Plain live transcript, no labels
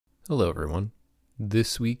Hello, everyone.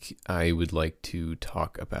 This week, I would like to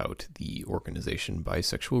talk about the organization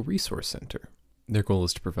Bisexual Resource Center. Their goal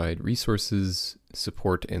is to provide resources,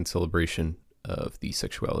 support, and celebration of the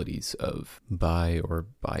sexualities of bi or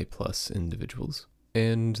bi plus individuals,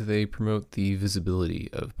 and they promote the visibility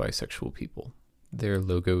of bisexual people. Their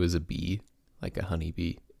logo is a bee, like a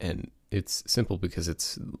honeybee, and it's simple because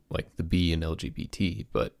it's like the bee in LGBT,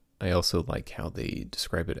 but I also like how they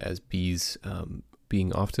describe it as bees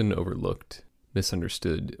being often overlooked,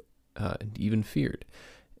 misunderstood, and even feared.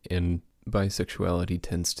 And bisexuality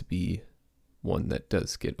tends to be one that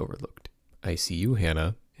does get overlooked. I see you,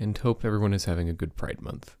 Hannah, and hope everyone is having a good Pride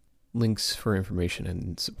Month. Links for information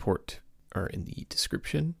and support are in the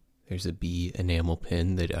description. There's a bee enamel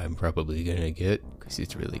pin that I'm probably gonna get because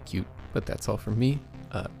it's really cute. But that's all from me.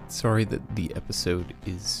 Sorry that the episode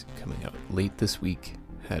is coming out late this week.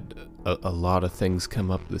 Had a lot of things come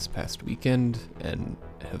up this past weekend and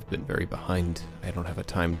have been very behind. I don't have a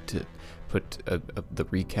time to put the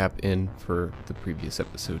recap in for the previous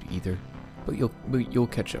episode either. But you'll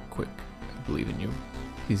catch up quick. I believe in you.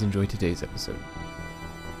 Please enjoy today's episode.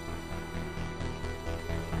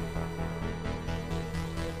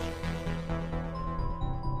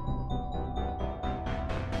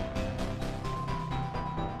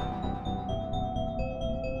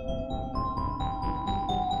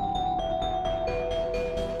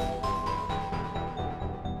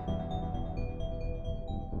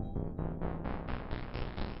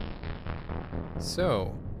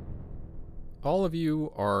 So, all of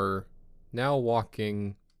you are now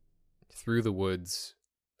walking through the woods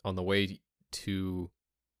on the way to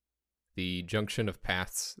the junction of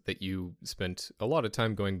paths that you spent a lot of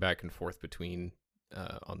time going back and forth between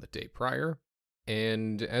on the day prior.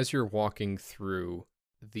 And as you're walking through,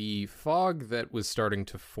 the fog that was starting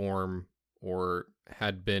to form or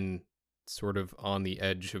had been sort of on the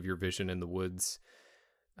edge of your vision in the woods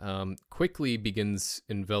quickly begins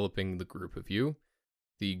enveloping the group of you.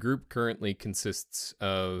 The group currently consists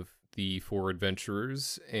of the four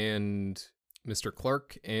adventurers and Mr.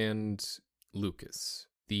 Clark and Lucas.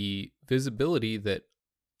 The visibility that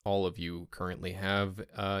all of you currently have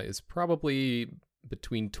is probably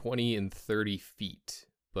between 20 and 30 feet,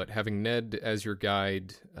 but having Ned as your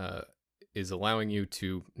guide is allowing you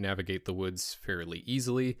to navigate the woods fairly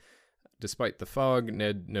easily. Despite the fog,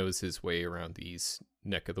 Ned knows his way around these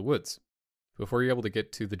neck of the woods. Before you're able to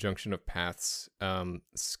get to the junction of paths,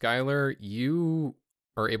 Skylar, you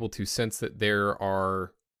are able to sense that there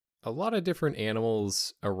are a lot of different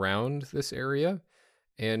animals around this area,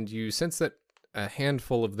 and you sense that a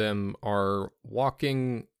handful of them are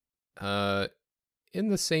walking in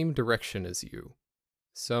the same direction as you.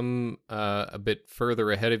 Some a bit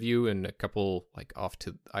further ahead of you, and a couple like off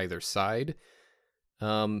to either side.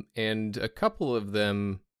 And a couple of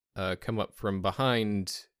them come up from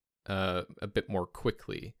behind a bit more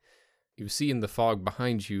quickly. You see in the fog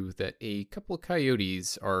behind you that a couple of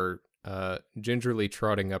coyotes are gingerly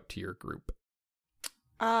trotting up to your group.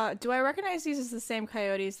 Do I recognize these as the same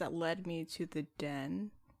coyotes that led me to the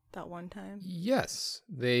den that one time? Yes,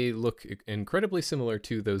 they look incredibly similar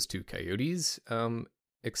to those two coyotes,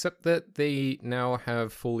 except that they now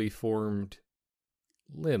have fully formed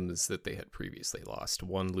limbs that they had previously lost,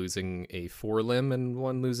 one losing a forelimb and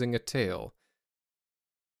one losing a tail.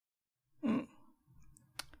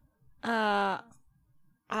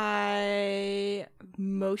 I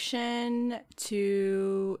motion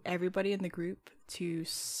to everybody in the group to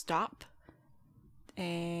stop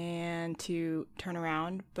and to turn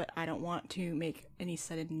around, but I don't want to make any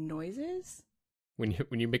sudden noises. When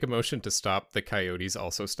you make a motion to stop, the coyotes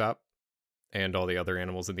also stop, and all the other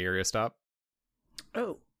animals in the area stop.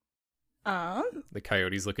 Oh. The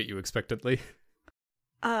coyotes look at you expectantly.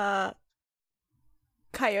 Coyotes?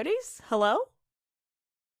 Hello?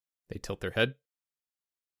 They tilt their head.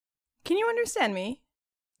 Can you understand me?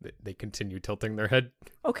 They continue tilting their head.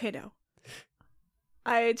 Okay, no.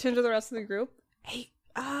 I turn to the rest of the group. Hey,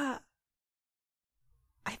 I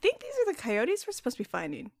think these are the coyotes we're supposed to be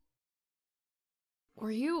finding.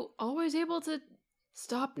 Were you always able to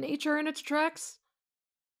stop nature in its tracks?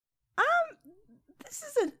 This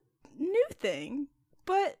is a new thing,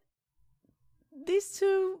 but these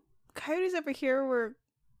two coyotes over here were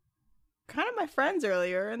kind of my friends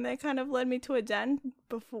earlier, and they kind of led me to a den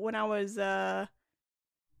before when I was a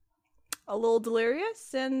little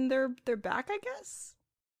delirious, and they're back, I guess.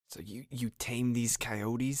 So you tame these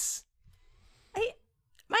coyotes?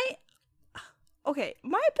 Okay,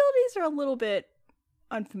 my abilities are a little bit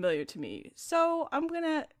unfamiliar to me, so I'm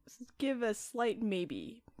gonna give a slight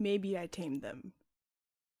maybe. Maybe I tamed them.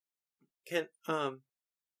 Can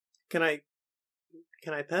I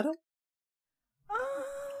Can I pet him?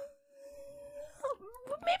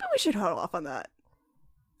 Maybe we should hold off on that.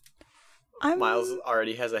 Miles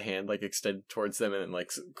already has a hand like extended towards them and then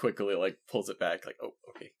like quickly like pulls it back like, oh,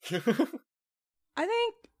 okay. I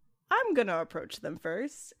think I'm gonna approach them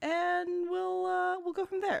first, and we'll go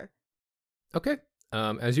from there. Okay.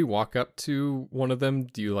 As you walk up to one of them,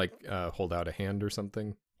 do you like hold out a hand or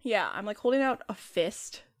something? Yeah, I'm like holding out a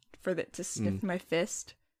fist for it to sniff my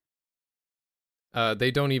fist. They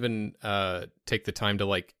don't even take the time to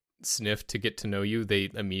like sniff to get to know you. They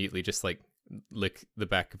immediately just like lick the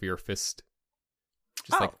back of your fist.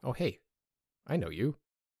 Just like, oh hey, I know you.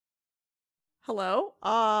 Hello?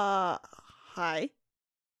 Hi.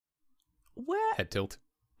 What? Head tilt.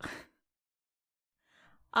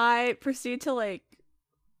 I proceed to like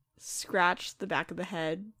scratch the back of the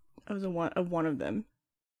head of one of them.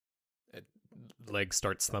 Leg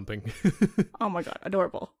starts thumping. Oh my god,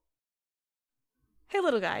 adorable. Hey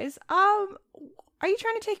little guys, are you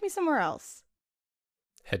trying to take me somewhere else?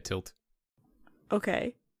 Head tilt.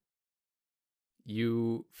 Okay.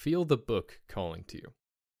 You feel the book calling to you.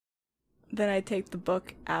 Then I take the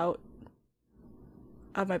book out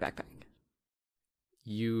of my backpack.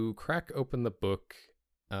 You crack open the book,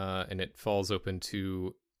 and it falls open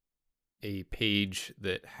to a page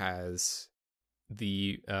that has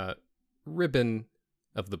the ribbon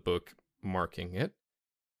of the book marking it.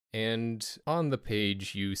 And on the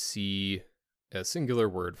page, you see a singular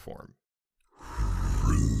word form.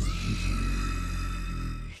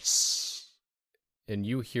 And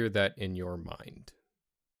you hear that in your mind.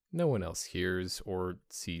 No one else hears or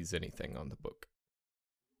sees anything on the book.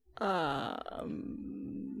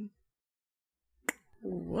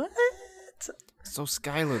 What? So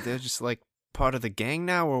Skylar, they're just like part of the gang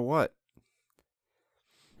now, or what?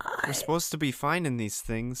 We're supposed to be finding these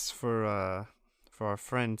things for our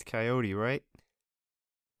friend Coyote, right?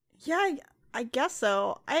 Yeah, I guess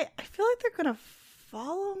so. I feel like they're gonna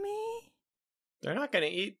follow me. They're not gonna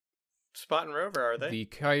eat Spot and Rover, are they? The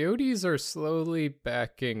coyotes are slowly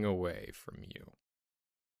backing away from you.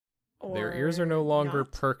 Their ears are no longer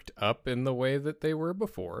not. perked up in the way that they were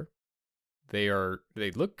before. They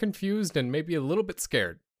look confused and maybe a little bit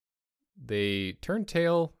scared. They turn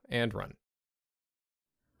tail and run.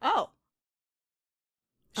 Oh.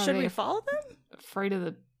 Are Should they we follow them? Afraid of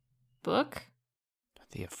the book? Are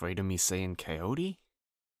they afraid of me saying Coyote?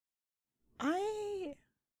 I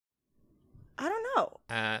don't know.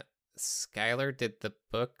 Skylar, did the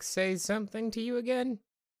book say something to you again?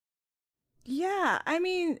 Yeah, I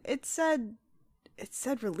mean, it said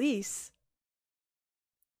release.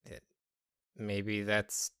 Maybe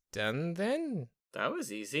that's done then? That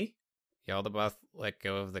was easy. Yaldabaoth let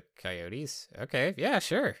go of the coyotes? Okay, yeah,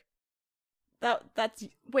 sure. That's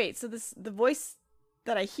wait, so the voice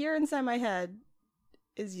that I hear inside my head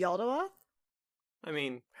is Yaldabaoth? I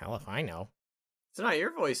mean, Hell if I know. it's not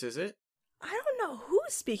your voice, is it? I don't know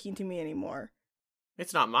who's speaking to me anymore.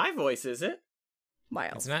 It's not my voice, is it?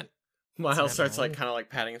 Miles. It's not. Miles not starts like mine. kind of like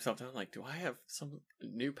patting himself down, like, do I have some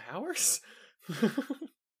new powers?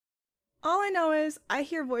 All I know is I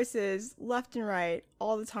hear voices left and right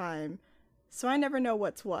all the time, so I never know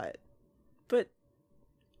what's what. But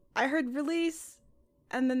I heard release,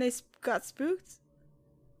 and then they got spooked,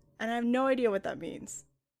 and I have no idea what that means.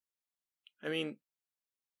 I mean,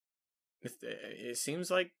 it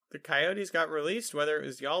seems like the coyotes got released, whether it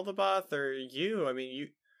was Yaldabaoth or you. I mean,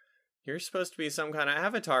 you're supposed to be some kind of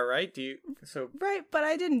avatar, right? Right, but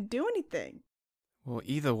I didn't do anything. Well,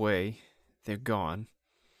 either way, they're gone.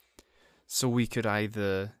 So we could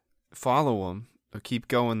either follow them or keep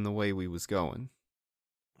going the way we was going.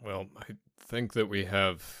 Well, I think that we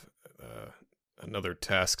have another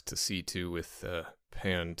task to see to with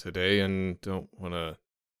Pan today, and don't want to...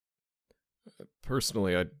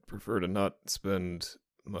 Personally, I'd prefer to not spend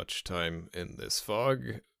much time in this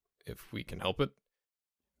fog, if we can help it.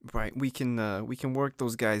 Right, we can work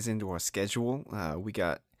those guys into our schedule. We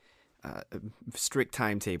got a strict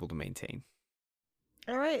timetable to maintain.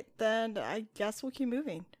 All right, then I guess we'll keep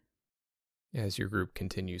moving. As your group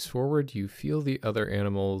continues forward, you feel the other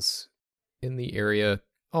animals in the area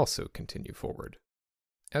also continue forward.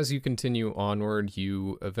 As you continue onward,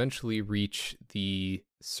 you eventually reach the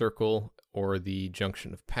circle or the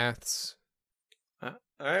junction of paths. All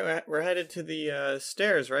right, we're headed to the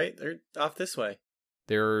stairs, right? They're off this way.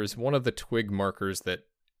 There's one of the twig markers that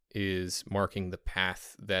is marking the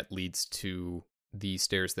path that leads to the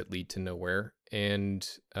stairs that lead to nowhere. And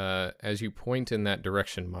as you point in that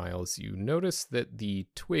direction, Miles, you notice that the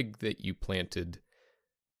twig that you planted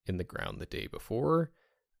in the ground the day before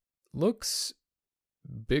looks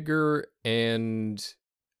bigger and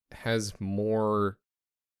has more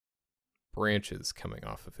branches coming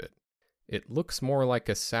off of it. It looks more like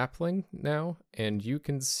a sapling now, and you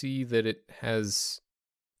can see that it has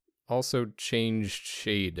also changed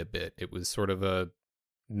shade a bit. It was sort of a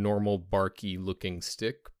normal barky looking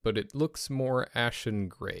stick, but it looks more ashen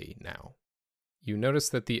gray now. You notice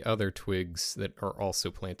that the other twigs that are also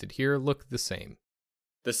planted here look the same.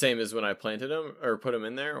 The same as when I planted them or put them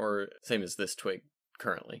in there, or same as this twig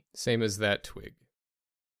currently? Same as that twig.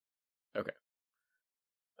 Okay.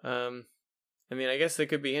 I mean, I guess they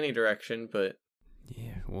could be any direction, but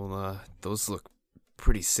Yeah, well, those look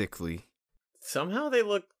pretty sickly. somehow they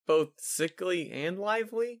look both sickly and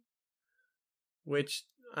lively. Which,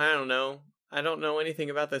 I don't know. I don't know anything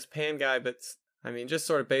about this pan guy, but I mean, just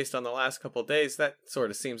sort of based on the last couple of days, that sort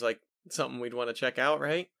of seems like something we'd want to check out,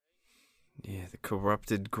 right? Yeah, the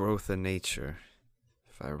corrupted growth of nature,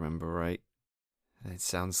 if I remember right. It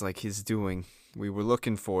sounds like his doing. We were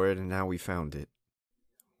looking for it, and now we found it.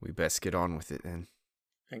 We best get on with it, then.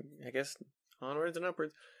 I guess onwards and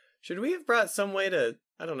upwards. Should we have brought some way to,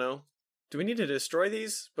 I don't know, do we need to destroy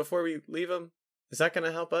these before we leave them? Is that going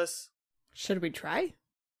to help us? Should we try?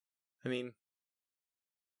 I mean,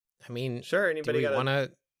 do sure, we anybody got want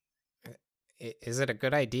to... Is it a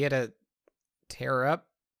good idea to tear up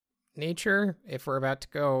nature if we're about to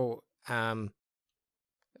go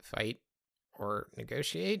fight or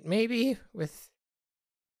negotiate, maybe, with...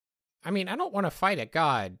 I mean, I don't want to fight a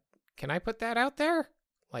god. Can I put that out there?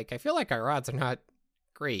 Like, I feel like our odds are not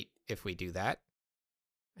great if we do that.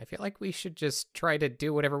 I feel like we should just try to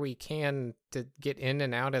do whatever we can to get in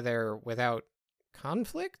and out of there without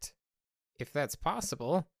conflict, if that's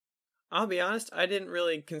possible. I'll be honest, I didn't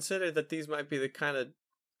really consider that these might be the kind of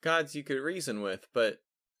gods you could reason with, but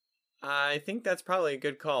I think that's probably a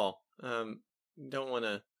good call. Don't want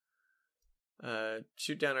to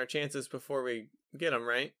shoot down our chances before we get them,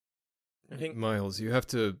 right? I think Miles, you have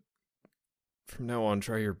to, from now on,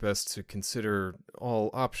 try your best to consider all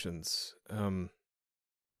options.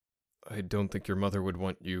 I don't think your mother would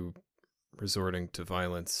want you resorting to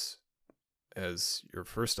violence as your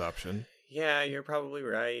first option. Yeah, you're probably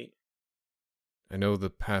right. I know the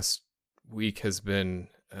past week has been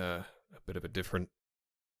a bit of a different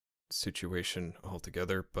situation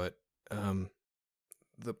altogether, but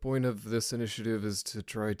the point of this initiative is to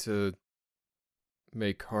try to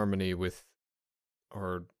make harmony with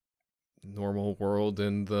our normal world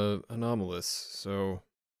and the anomalous. So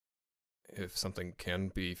if something can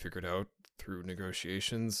be figured out through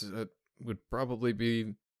negotiations, that would probably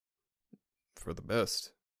be for the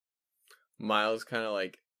best. Miles kind of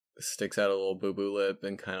like sticks out a little boo-boo lip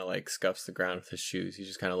and kind of like scuffs the ground with his shoes. He's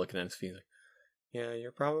just kind of looking at his feet like, yeah,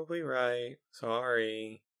 you're probably right.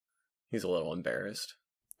 Sorry. He's a little embarrassed.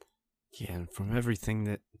 Yeah, and from everything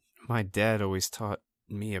that my dad always taught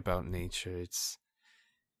me about nature, it's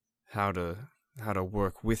how to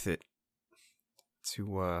work with it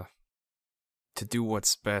to do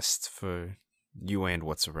what's best for you and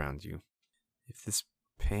what's around you. If this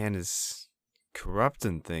pan is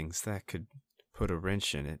corrupting things, that could put a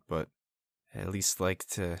wrench in it, but I at least like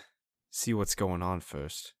to see what's going on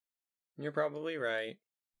first. You're probably right.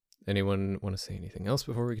 Anyone want to say anything else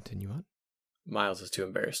before we continue on? Miles is too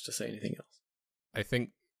embarrassed to say anything else. I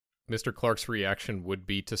think Mr. Clark's reaction would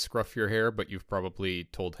be to scruff your hair, but you've probably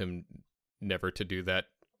told him never to do that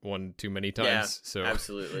one too many times. Yeah, so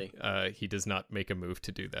absolutely. He does not make a move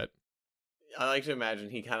to do that. I like to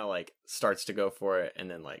imagine he kind of like starts to go for it and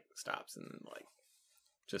then like stops and then like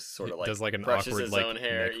just sort of like does like an brushes awkward his like own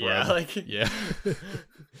hair. neck Yeah, rub. like Yeah.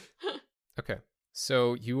 Okay.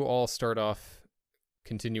 So you all start off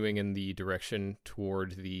continuing in the direction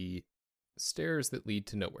toward the stairs that lead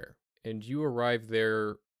to nowhere. And you arrive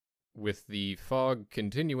there with the fog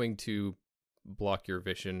continuing to block your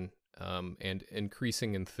vision and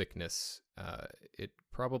increasing in thickness. It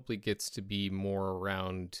probably gets to be more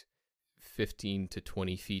around 15 to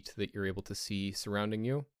 20 feet that you're able to see surrounding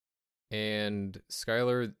you. And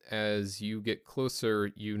Skylar, as you get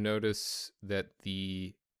closer, you notice that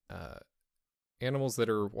the animals that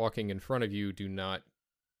are walking in front of you do not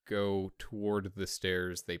go toward the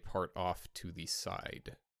stairs. They part off to the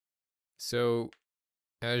side. So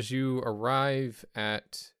as you arrive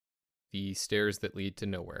at the stairs that lead to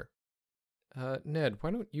nowhere, Ned,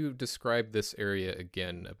 why don't you describe this area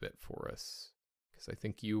again a bit for us? Because I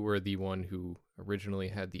think you were the one who originally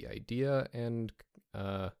had the idea and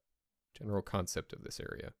general concept of this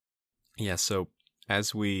area. Yeah, so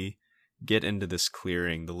as we get into this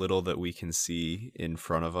clearing, the little that we can see in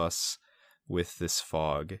front of us with this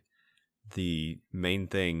fog, the main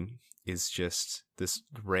thing is just this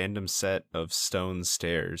random set of stone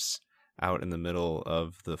stairs out in the middle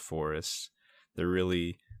of the forest. They're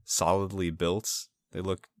really solidly built. They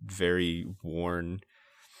look very worn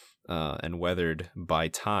and weathered by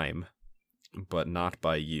time, but not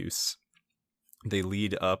by use. They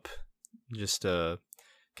lead up just a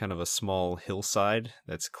kind of a small hillside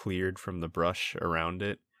that's cleared from the brush around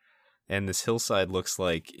it. And this hillside looks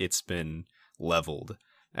like it's been leveled,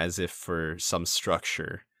 as if for some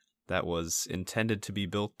structure that was intended to be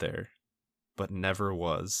built there, but never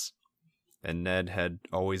was. And Ned had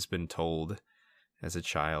always been told as a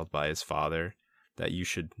child by his father that you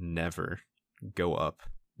should never go up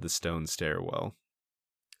the stone stairwell.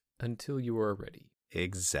 Until you are ready.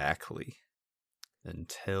 Exactly.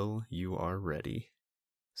 Until you are ready.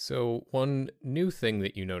 So, one new thing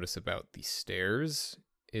that you notice about the stairs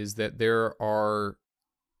is that there are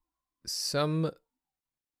some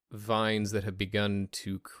vines that have begun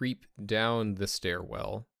to creep down the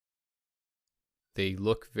stairwell. They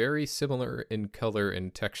look very similar in color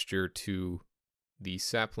and texture to the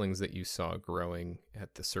saplings that you saw growing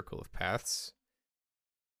at the Circle of Paths.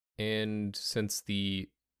 And since the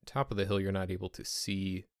top of the hill, you're not able to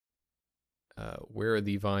see where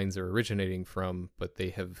the vines are originating from, but they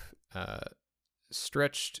have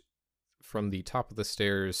stretched from the top of the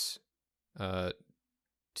stairs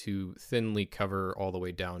to thinly cover all the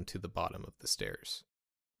way down to the bottom of the stairs.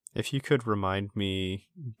 If you could remind me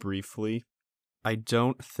briefly, I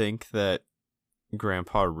don't think that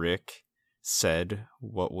Grandpa Rick said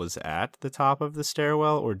what was at the top of the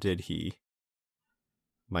stairwell, or did he?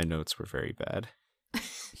 My notes were very bad.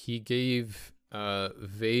 He gave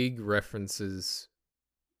vague references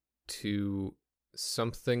to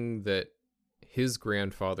something that his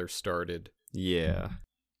grandfather started. Yeah.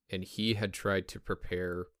 And he had tried to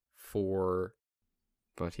prepare for...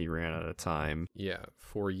 But he ran out of time. Yeah,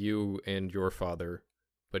 for you and your father.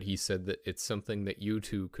 But he said that it's something that you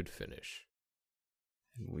two could finish.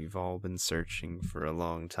 We've all been searching for a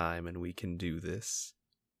long time, and we can do this.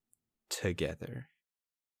 Together.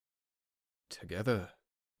 Together.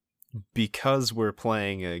 Because we're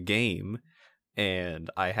playing a game, and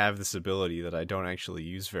I have this ability that I don't actually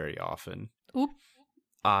use very often. Oop.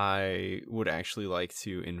 I would actually like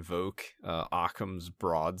to invoke Occam's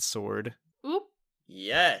broadsword. Oop.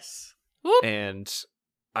 Yes. Oop. And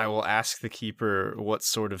I will ask the keeper what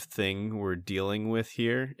sort of thing we're dealing with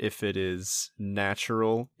here. If it is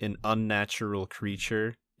natural, an unnatural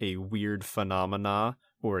creature, a weird phenomena,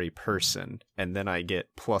 or a person. And then I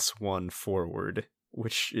get +1 forward,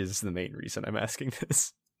 which is the main reason I'm asking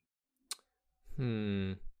this.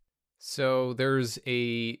 So there's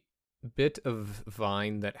a bit of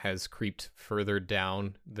vine that has creeped further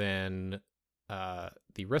down than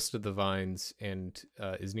the rest of the vines and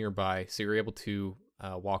is nearby. So you're able to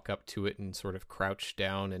walk up to it and sort of crouch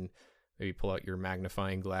down and maybe pull out your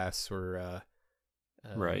magnifying glass or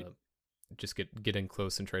right. Just get in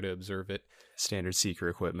close and try to observe it. Standard seeker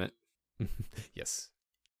equipment. Yes.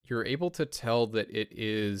 You're able to tell that it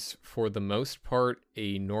is, for the most part,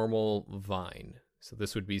 a normal vine. So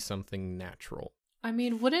this would be something natural. I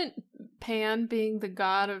mean, wouldn't Pan, being the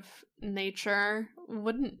god of nature,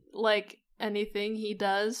 wouldn't, like, anything he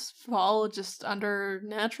does fall just under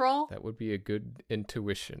natural? That would be a good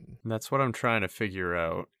intuition. That's what I'm trying to figure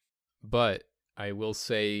out. But I will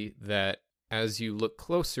say that as you look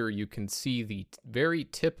closer, you can see the very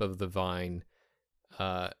tip of the vine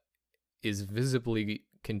is visibly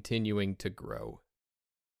continuing to grow.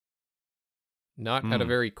 Not at a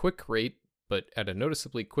very quick rate, but at a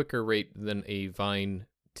noticeably quicker rate than a vine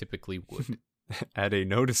typically would. At a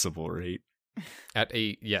noticeable rate.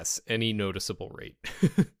 Any noticeable rate.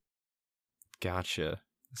 Gotcha.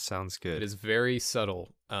 Sounds good. It is very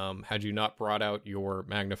subtle. Had you not brought out your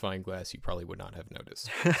magnifying glass, you probably would not have noticed.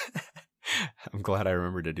 I'm glad I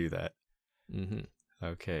remembered to do that. Mm-hmm.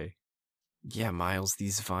 Okay. Yeah, Miles,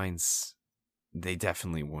 these vines, they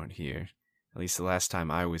definitely weren't here. At least the last time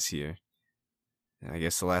I was here. I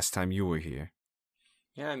guess the last time you were here.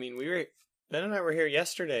 Yeah, I mean, Ben and I were here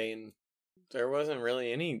yesterday, and there wasn't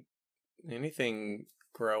really anything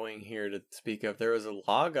growing here to speak of. There was a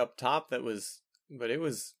log up top but it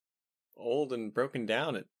was old and broken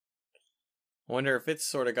down. I wonder if it's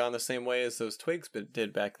sort of gone the same way as those twigs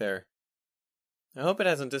did back there. I hope it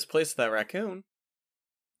hasn't displaced that raccoon.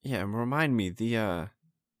 Yeah, and remind me, the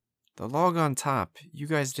log on top, you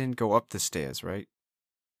guys didn't go up the stairs, right?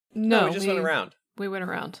 No, we just went around. We went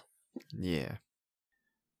around. Yeah.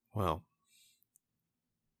 Well,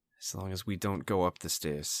 as long as we don't go up the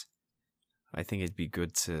stairs, I think it'd be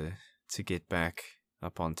good to get back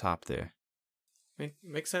up on top there.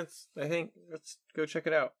 Makes sense, I think. Let's go check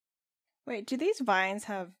it out. Wait, do these vines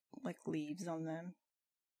have, like, leaves on them?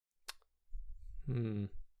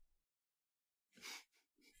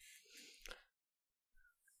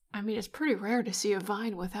 I mean, it's pretty rare to see a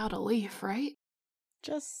vine without a leaf, right?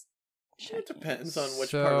 Just It checking. depends on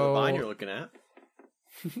which part of the vine So- you're looking at.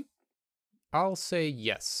 I'll say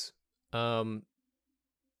yes. But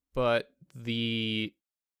the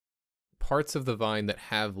parts of the vine that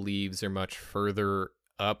have leaves are much further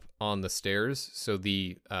up on the stairs, so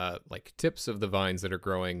the like tips of the vines that are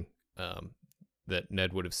growing that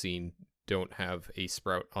Ned would have seen don't have a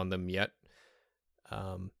sprout on them yet.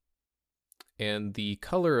 And the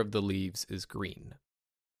color of the leaves is green.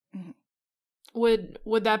 Would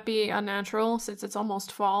that be unnatural since it's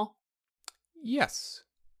almost fall? Yes.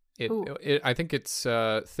 Ooh. I think it's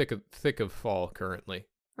thick of fall currently.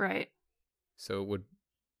 Right. So it would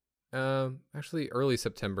actually early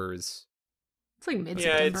September is It's like Yeah,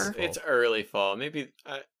 mid-September. it's early fall. Maybe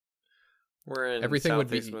we're in Everything would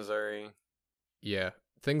southeast be- Missouri. yeah,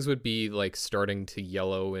 things would be like starting to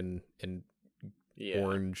yellow and Yeah.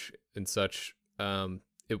 orange and such.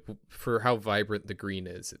 For how vibrant the green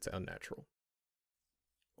is, it's unnatural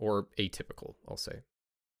or atypical, I'll say.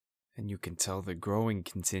 And you can tell they're growing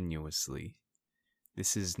continuously.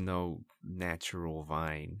 This is no natural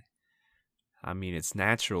vine. I mean, it's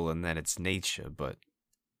natural in that it's nature, but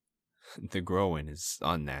the growing is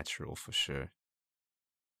unnatural for sure.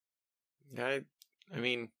 I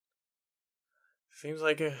mean, seems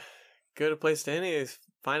like a good place to any is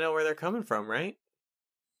find out where they're coming from, right?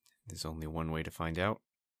 There's only one way to find out.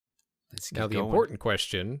 Let's Now get the going. important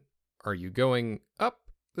question, are you going up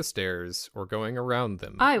the stairs or going around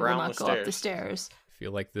them? I will Around not the go up the stairs. stairs. I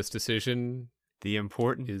feel like this decision The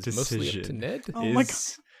important is decision mostly up to Ned. Oh my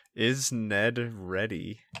is Ned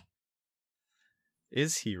ready?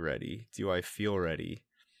 Is he ready? Do I feel ready?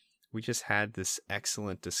 We just had this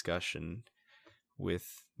excellent discussion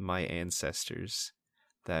with my ancestors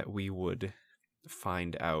that we would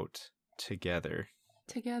find out together.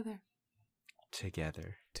 Together.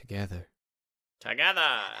 Together. Together.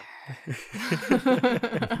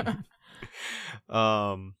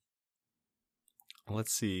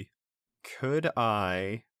 Let's see. Could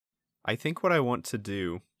I think what I want to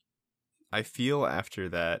do, I feel after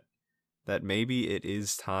that maybe it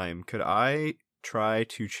is time. Could I try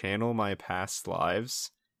to channel my past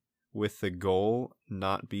lives with the goal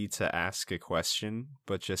not be to ask a question,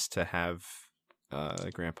 but just to have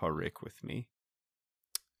Grandpa Rick with me?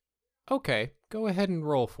 Okay, go ahead and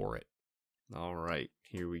roll for it. All right,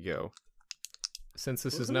 here we go. Since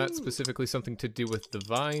this is not Woohoo. specifically something to do with the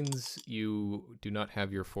vines, you do not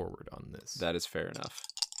have your forward on this. That is fair enough.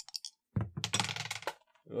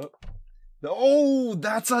 Oh,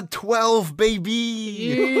 that's a 12, baby!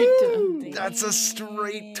 Dude. That's a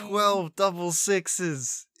straight 12 double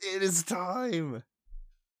sixes. It is time.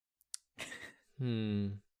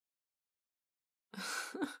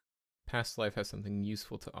 Past life has something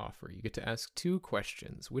useful to offer. You get to ask 2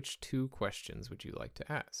 questions. Which 2 questions would you like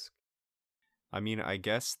to ask? I mean, I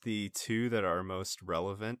guess the 2 that are most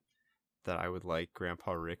relevant that I would like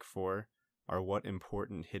Grandpa Rick for are what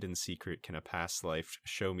important hidden secret can a past life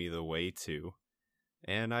show me the way to?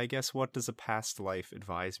 And I guess what does a past life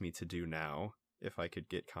advise me to do now, if I could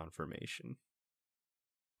get confirmation?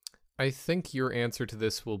 I think your answer to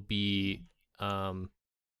this will be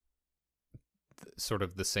sort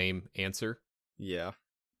of the same answer. Yeah.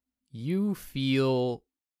 You feel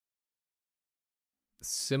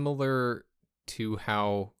similar to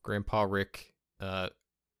how Grandpa Rick,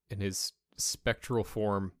 in his spectral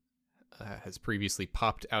form, has previously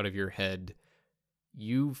popped out of your head.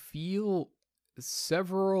 You feel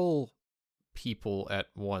several people at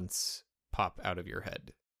once pop out of your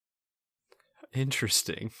head.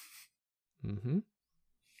 Interesting. Mm-hmm.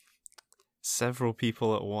 Several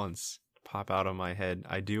people at once pop out of my head.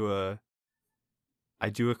 I do a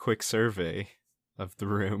quick survey of the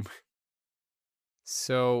room.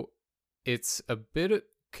 So it's a bit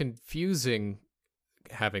confusing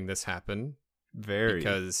having this happen Very.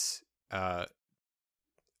 because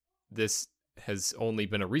this has only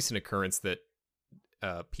been a recent occurrence that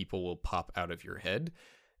people will pop out of your head.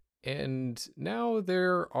 And now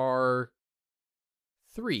there are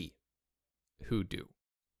 3 who do.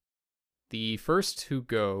 The first who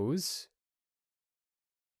goes,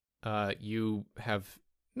 you have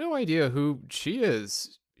no idea who she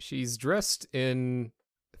is. She's dressed in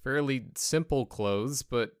fairly simple clothes,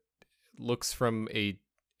 but looks from a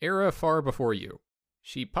era far before you.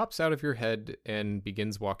 She pops out of your head and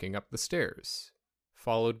begins walking up the stairs,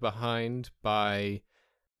 followed behind by,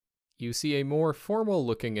 you see a more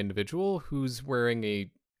formal-looking individual who's wearing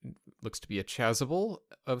looks to be a chasuble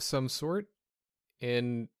of some sort,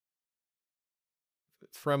 and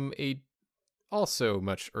from a also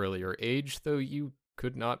much earlier age, though you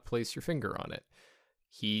could not place your finger on it.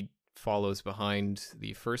 He follows behind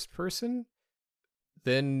the first person.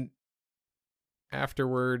 Then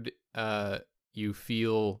afterward, you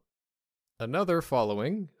feel another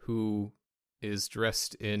following who is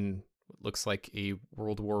dressed in what looks like a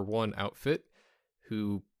World War I outfit,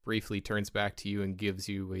 who briefly turns back to you and gives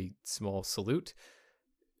you a small salute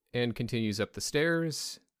and continues up the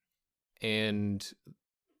stairs. And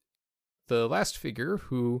the last figure,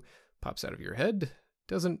 who pops out of your head,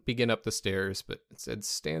 doesn't begin up the stairs, but instead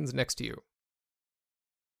stands next to you.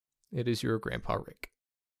 It is your Grandpa Rick.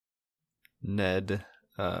 Ned,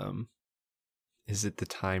 is it the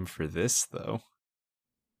time for this, though?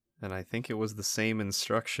 And I think it was the same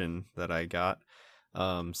instruction that I got.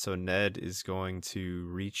 So Ned is going to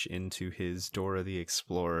reach into his Dora the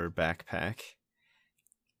Explorer backpack,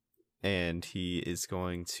 and he is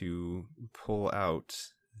going to pull out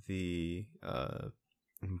the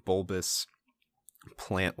bulbous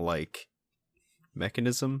plant-like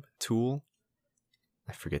mechanism tool.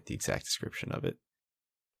 I forget the exact description of it.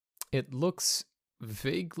 It looks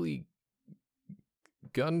vaguely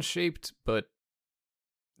gun-shaped, but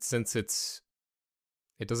since it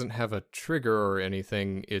doesn't have a trigger or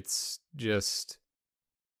anything, it's just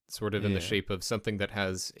sort of in the shape of something that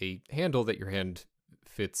has a handle that your hand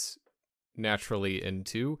fits naturally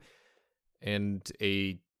into, and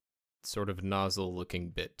a sort of nozzle-looking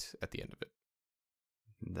bit at the end of it.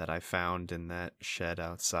 That I found in that shed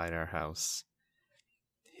outside our house.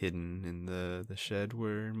 Hidden in the shed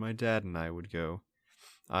where my dad and I would go.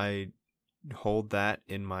 I hold that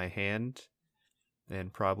in my hand,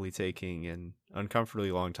 and probably taking an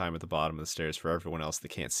uncomfortably long time at the bottom of the stairs for everyone else that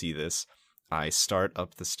can't see this, I start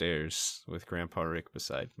up the stairs with Grandpa Rick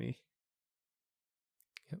beside me.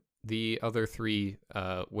 Yep. The other three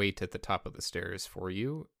wait at the top of the stairs for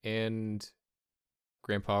you, and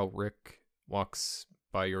Grandpa Rick walks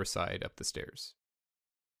by your side up the stairs.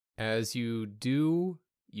 As you do,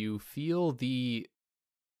 you feel the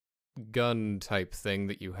gun type thing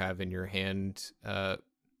that you have in your hand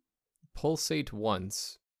pulsate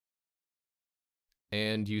once,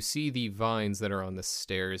 and you see the vines that are on the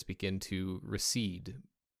stairs begin to recede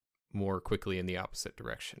more quickly in the opposite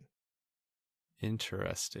direction.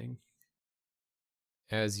 Interesting.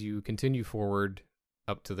 As you continue forward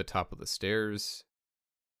up to the top of the stairs,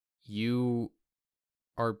 you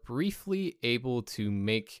are briefly able to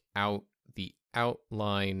make out the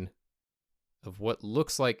outline of what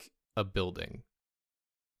looks like a building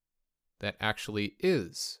that actually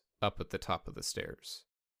is up at the top of the stairs.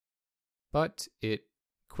 But it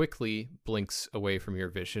quickly blinks away from your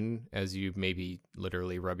vision as you maybe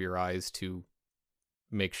literally rub your eyes to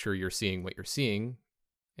make sure you're seeing what you're seeing,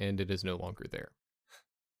 and it is no longer there.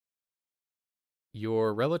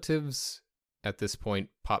 Your relatives at this point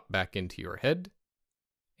pop back into your head,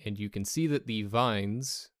 and you can see that the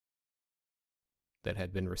vines that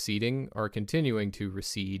had been receding are continuing to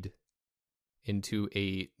recede into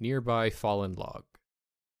a nearby fallen log.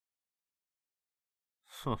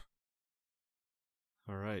 Huh.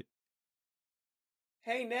 All right.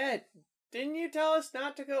 Hey, Ned, didn't you tell us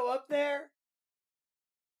not to go up there?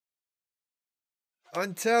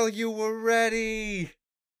 Until you were ready!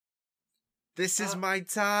 This is my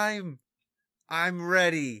time! I'm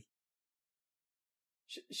ready!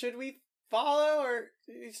 Should we follow, or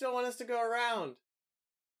do you still want us to go around?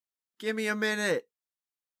 Give me a minute!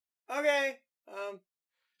 Okay,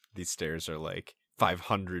 These stairs are like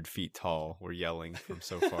 500 feet tall. We're yelling from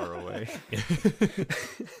so far away.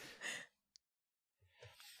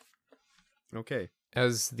 Okay.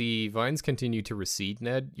 As the vines continue to recede,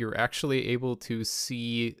 Ned, you're actually able to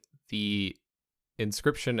see the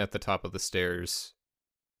inscription at the top of the stairs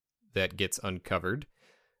that gets uncovered,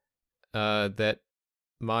 that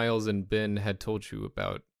Miles and Ben had told you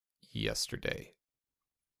about yesterday.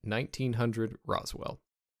 1900 Roswell.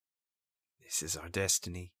 This is our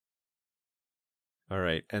destiny. All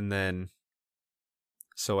right, and then...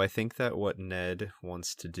 So I think that what Ned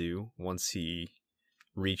wants to do, once he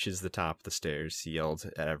reaches the top of the stairs, he yelled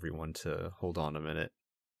at everyone to hold on a minute.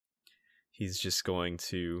 He's just going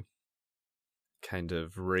to kind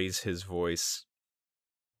of raise his voice.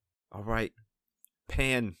 All right,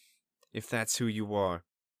 Pan, if that's who you are.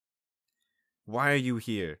 Why are you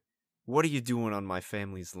here? What are you doing on my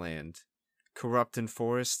family's land? Corrupting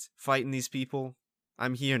forest? Fighting these people?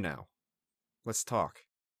 I'm here now. Let's talk.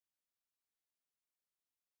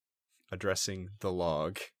 Addressing the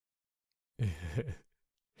log.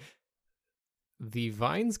 The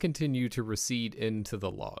vines continue to recede into the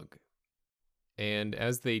log. And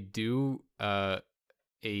as they do, a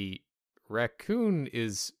raccoon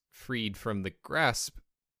is freed from the grasp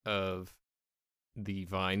of the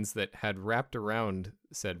vines that had wrapped around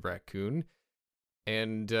said raccoon,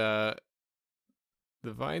 and the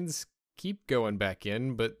vines keep going back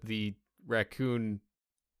in, but the raccoon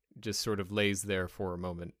just sort of lays there for a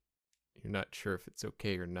moment. You're not sure if it's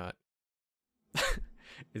okay or not.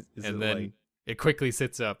 Is And it then like, it quickly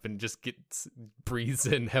sits up and just breathes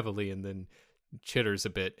in heavily, and then chitters a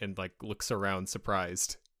bit and like looks around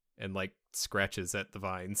surprised and like scratches at the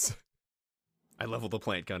vines. I level the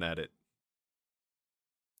plant gun at it.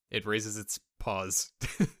 It raises its paws.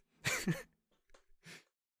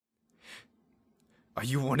 Are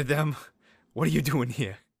you one of them? What are you doing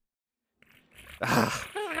here? Ah,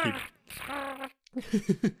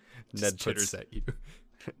 Just chitters at you.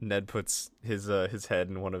 Ned puts his head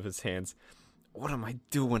in one of his hands. What am I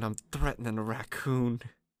doing? I'm threatening a raccoon.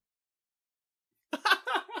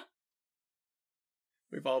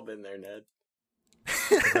 We've all been there, Ned.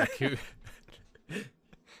 The raccoon,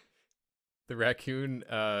 the raccoon,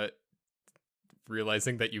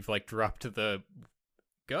 realizing that you've like dropped the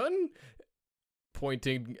gun,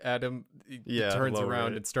 pointing at him, Yeah, turns lower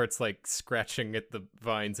around it. and starts like scratching at the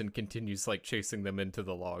vines and continues like chasing them into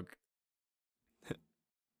the log.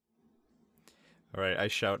 All right, I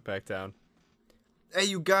shout back down. Hey,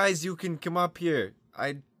 you guys, you can come up here.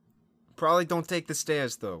 I probably don't take the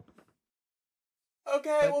stairs though.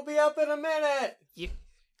 Okay, we'll be up in a minute.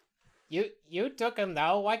 You took him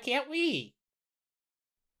though. Why can't we?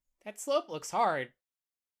 That slope looks hard.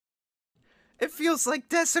 It feels like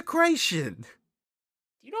desecration. Do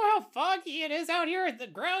you know how foggy it is out here? The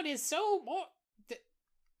ground is so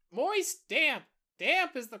moist, damp.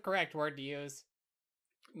 Damp is the correct word to use.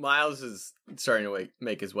 Miles is starting to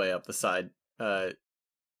make his way up the side.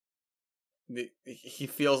 He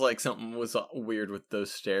feels like something was weird with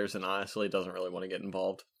those stairs, and honestly doesn't really want to get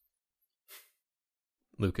involved.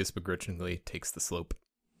 Lucas begrudgingly takes the slope.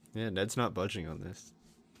 Yeah, Ned's not budging on this.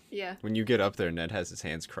 Yeah. When you get up there, Ned has his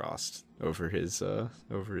hands crossed over his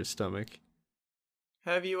stomach.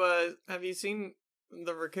 Have you seen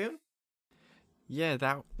the raccoon?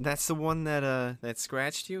 Yeah, that's the one that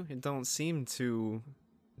scratched you. It don't seem too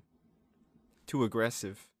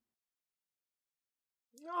aggressive.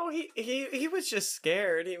 No, he was just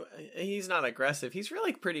scared. He's not aggressive. He's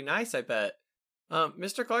really pretty nice, I bet.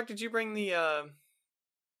 Mr. Clark, did you bring the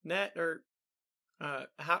net, or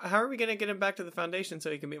how are we gonna get him back to the Foundation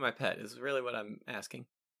so he can be my pet? Is really what I'm asking.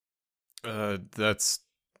 That's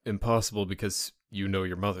impossible because you know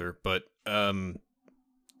your mother, but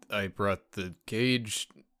I brought the cage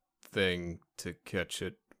thing to catch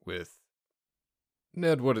it with.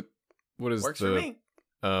 Ned, what is Works the for me.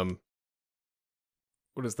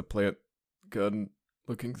 what is the plant gun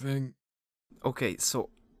looking thing? Okay, so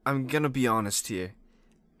I'm gonna be honest here.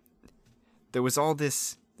 There was all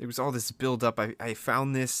this build up. I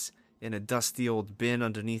found this in a dusty old bin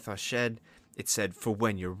underneath our shed. It said for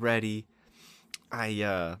when you're ready.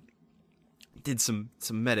 I did some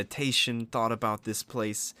meditation, thought about this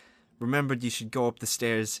place, remembered you should go up the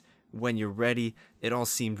stairs when you're ready. It all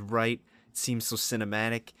seemed right. It seemed so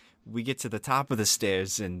cinematic. We get to the top of the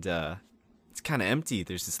stairs and it's kind of empty.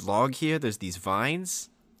 There's this log here. There's these vines.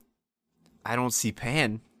 I don't see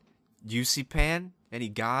Pan. Do you see Pan? Any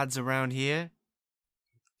gods around here?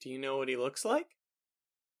 Do you know what he looks like?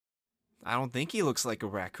 I don't think he looks like a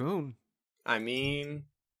raccoon. I mean,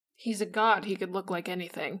 He's a god. He could look like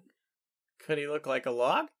anything. could he look like a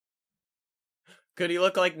log? Could he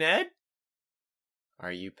look like Ned?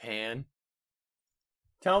 Are you Pan?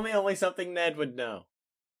 Tell me only something Ned would know.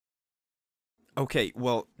 Okay,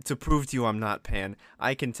 well, to prove to you I'm not Pan,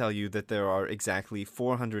 I can tell you that there are exactly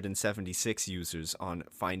 476 users on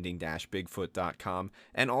finding-bigfoot.com,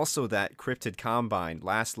 and also that Cryptid Combine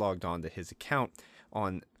last logged on to his account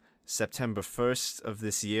on September 1st of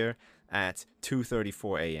this year at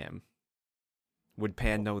 2:34 a.m. Would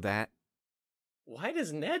Pan know that? Why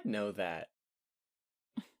does Ned know that?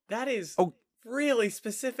 That is Oh. really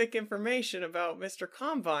specific information about Mr.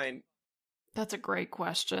 Combine. That's a great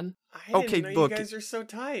question. I Okay, didn't know look. you guys are so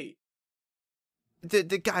tight. The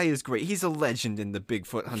guy is great. He's a legend in the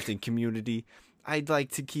Bigfoot hunting community. I'd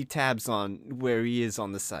like to keep tabs on where he is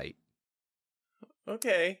on the site.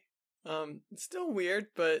 Okay. It's still weird,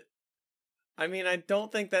 but I mean, I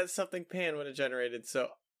don't think that's something Pan would have generated, so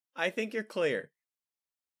I think you're clear.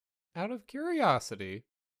 Out of curiosity,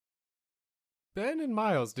 Ben and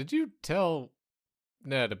Miles, did you tell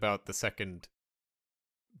Ned about the second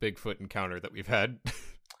Bigfoot encounter that we've had?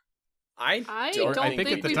 I don't don't I think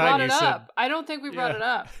think, at the we time brought you it said- up. I don't think we brought Yeah. it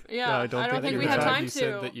up. Yeah, No, I I don't don't, think think we we had did. time you to.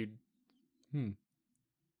 said that you.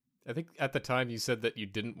 I think at the time you said that you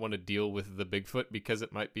didn't want to deal with the Bigfoot because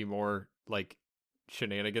it might be more like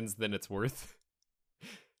shenanigans than it's worth.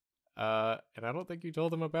 and I don't think you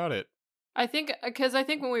told him about it. I think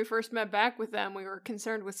when we first met back with them, we were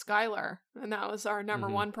concerned with Skylar, and that was our number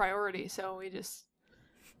one priority. So we just,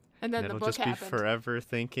 and then And the it'll book just be happened. forever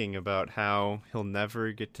thinking about how he'll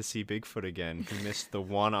never get to see Bigfoot again. He missed the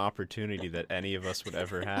one opportunity that any of us would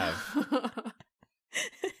ever have.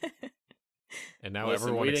 And now Listen,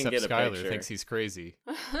 everyone we didn't except get a Skylar picture. thinks he's crazy.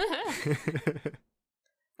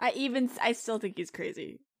 I still think he's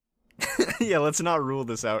crazy. Yeah, let's not rule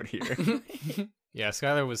this out here. Yeah,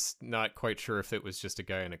 Skylar was not quite sure if it was just a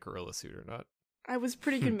guy in a gorilla suit or not. I was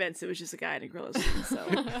pretty convinced it was just a guy in a gorilla suit,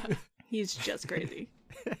 so he's just crazy.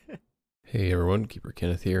 Hey everyone, Keeper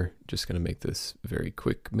Kenneth here. Just gonna make this very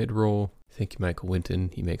quick mid-roll. Thank you, Michael Winton.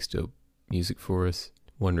 He makes dope music for us.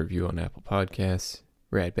 1 review on Apple Podcasts.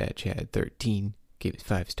 RadBadChad13 gave it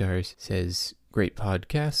 5 stars. Says, great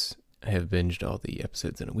podcasts. I have binged all the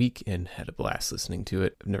episodes in a week and had a blast listening to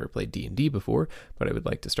it. I've never played D&D before, but I would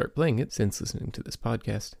like to start playing it since listening to this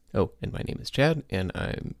podcast. Oh, and my name is Chad, and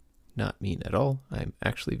I'm not mean at all. I'm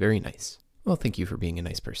actually very nice. Well, thank you for being a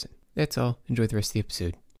nice person. That's all. Enjoy the rest of the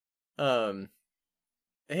episode.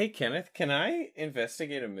 Hey Kenneth, can I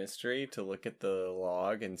investigate a mystery to look at the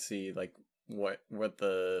log and see like what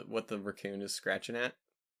the raccoon is scratching at?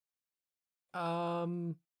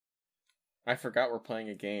 I forgot we're playing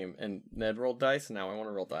a game, and Ned rolled dice, and now I want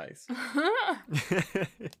to roll dice.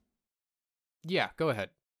 Yeah, go ahead.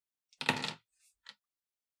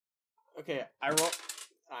 Okay,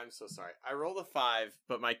 I'm so sorry. I rolled a 5,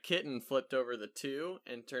 but my kitten flipped over the 2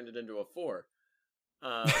 and turned it into a 4. But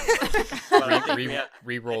I think we have,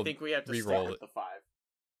 Re-roll. I think we have to re-roll stick with the 5.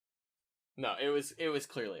 No, it was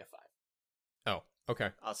clearly a 5. Oh, okay.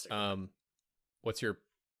 I'll stick. With What's your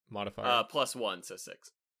modifier? +1, so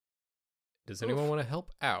 6. Does anyone want to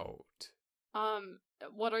help out?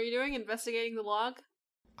 What are you doing? Investigating the log?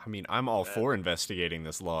 I mean, I'm all for investigating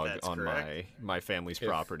this log That's on correct. my family's If-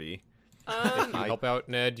 property. If you I- help out,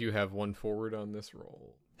 Ned, you have 1 forward on this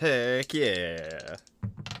roll. Heck yeah.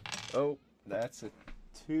 Oh, that's a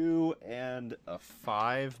 2 and a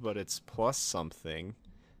 5, but it's plus something.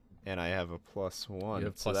 And I have a +1. You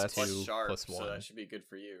have so plus that's 2. Plus sharp, plus so 1. that should be good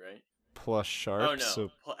for you, right? plus sharp. Oh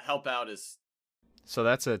no, help out is So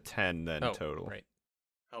that's a 10 then Oh, total. right.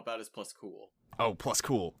 help out is plus cool. Oh, plus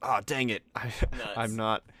cool. Ah, dang it. Nuts. I'm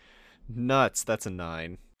not nuts. That's a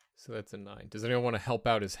 9. So that's a 9. Does anyone want to help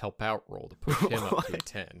out his help out roll to push him up to a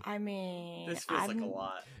 10? I mean, This feels like a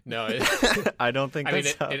lot. No, I don't think I mean,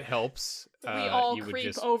 that's it helps. We all you would creep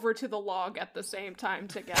just... over to the log at the same time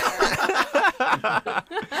together.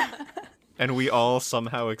 And we all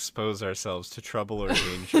somehow expose ourselves to trouble or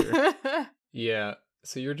danger. Yeah,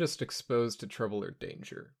 so you're just exposed to trouble or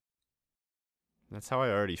danger. That's how I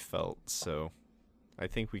already felt, so I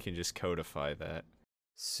think we can just codify that.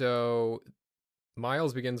 So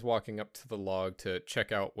Miles begins walking up to the log to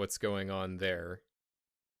check out what's going on there.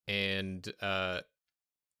 And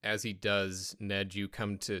as he does, Ned, you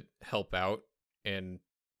come to help out and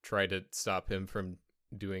try to stop him from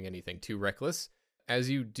doing anything too reckless. As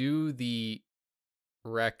you do, the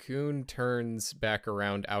raccoon turns back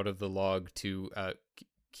around out of the log to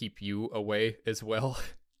keep you away as well.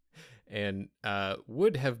 And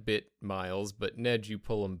would have bit Miles, but Ned, you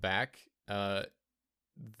pull him back.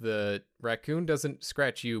 The raccoon doesn't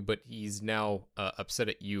scratch you, but he's now upset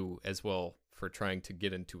at you as well for trying to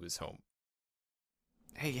get into his home.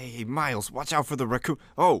 Hey, Miles, watch out for the raccoon.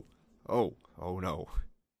 Oh no.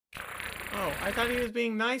 Oh, I thought he was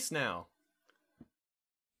being nice now.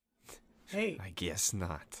 Hey, I guess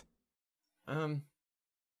not.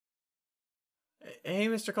 Hey,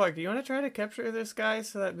 Mr. Clark, do you want to try to capture this guy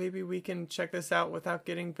so that maybe we can check this out without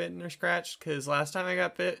getting bitten or scratched? Because last time I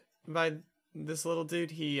got bit by this little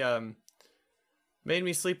dude, he made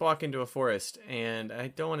me sleepwalk into a forest, and I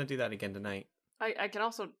don't want to do that again tonight. I can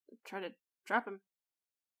also try to trap him.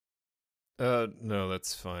 No,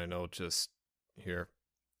 that's fine. I'll just... Here.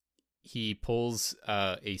 He pulls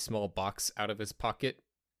a small box out of his pocket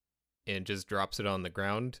and just drops it on the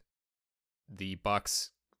ground. The box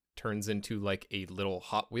turns into like a little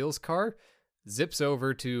Hot Wheels car, zips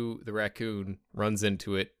over to the raccoon, runs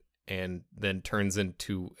into it, and then turns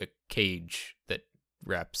into a cage that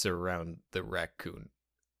wraps around the raccoon.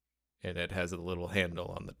 And it has a little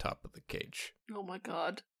handle on the top of the cage. Oh my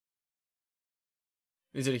god.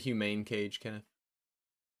 Is it a humane cage, Kenneth?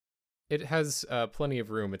 It has plenty of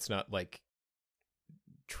room. It's not like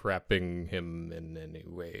trapping him in any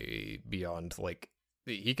way beyond like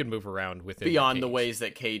he can move around within Beyond the cage. ways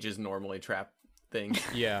that cages normally trap things.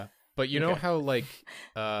 Yeah, but you know Okay. how like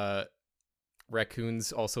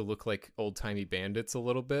raccoons also look like old-timey bandits a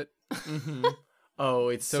little bit? Mhm. Oh,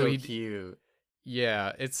 it's So so he- cute.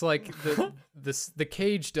 Yeah, it's like the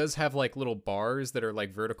cage does have like little bars that are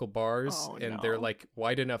like vertical bars, Oh, and no. they're like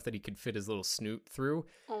wide enough that he could fit his little snoot through.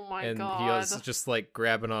 Oh my And god. he was just like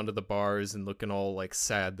grabbing onto the bars and looking all like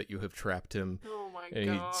sad that you have trapped him. Oh my And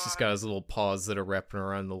god. he's just got his little paws that are wrapping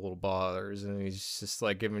around the little bars, and he's just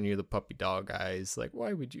like giving you the puppy dog eyes, like,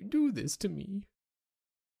 why would you do this to me?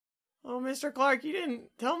 Oh, Mr. Clark, you didn't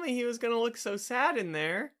tell me he was gonna look so sad in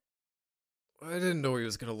there. I didn't know he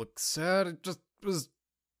was gonna look sad. It just was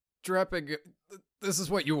trapping. This is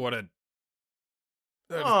what you wanted.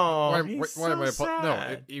 Oh, why he's am I? so No,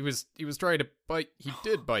 sad. he was trying to bite. He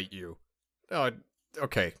did bite you. Oh,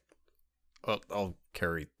 okay. I'll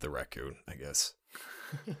carry the raccoon, I guess.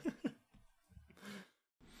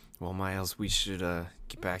 Well, Miles, we should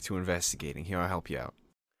get back to investigating. Here, I'll help you out.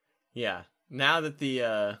 Yeah. Now that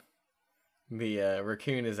the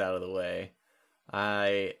raccoon is out of the way,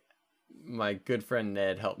 my good friend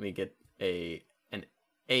Ned helped me get an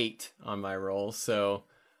 8 on my roll, so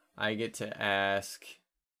I get to ask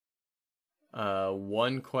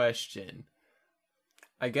one question.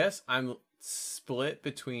 I guess I'm split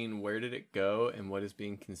between where did it go and what is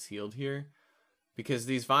being concealed here, because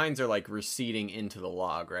these vines are like receding into the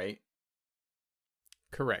log, right?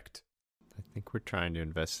 Correct. I think we're trying to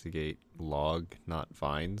investigate log, not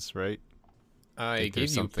vines, right? I think gave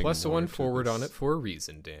there's you something plus more one to forward on this. it for a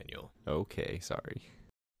reason, Daniel. Okay, sorry.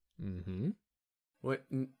 Mm-hmm. What,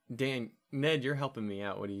 Ned, you're helping me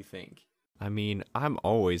out. What do you think? I mean, I'm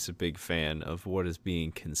always a big fan of what is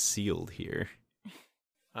being concealed here.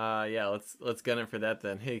 Yeah, let's gun it for that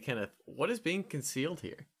then. Hey, Kenneth, what is being concealed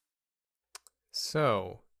here?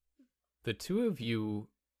 So, the two of you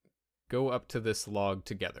go up to this log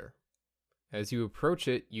together. As you approach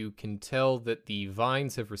it, you can tell that the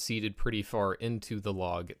vines have receded pretty far into the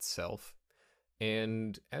log itself.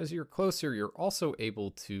 And as you're closer, you're also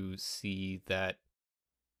able to see that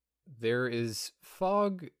there is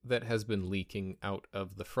fog that has been leaking out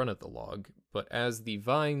of the front of the log, but as the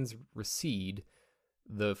vines recede,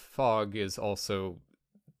 the fog is also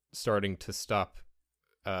starting to stop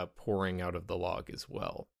pouring out of the log as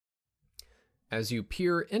well. As you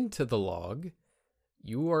peer into the log,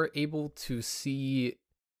 you are able to see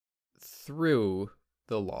through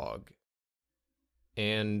the log.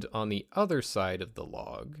 And on the other side of the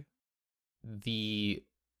log, the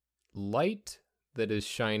light that is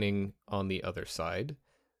shining on the other side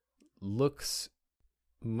looks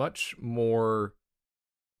much more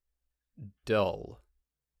dull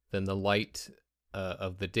than the light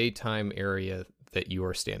of the daytime area that you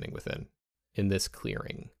are standing within in this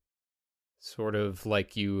clearing. Sort of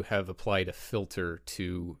like you have applied a filter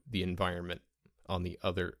to the environment on the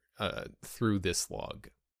other through this log.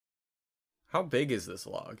 How big is this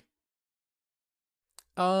log?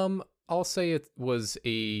 I'll say it was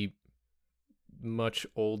a much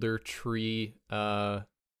older tree,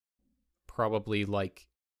 probably like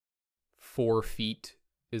 4 feet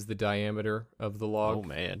is the diameter of the log. Oh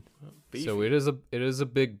man. So it is a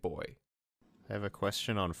big boy. I have a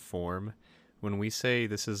question on form. When we say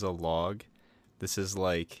this is a log, this is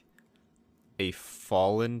like a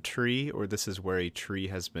fallen tree, or this is where a tree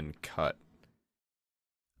has been cut?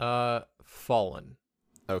 Fallen.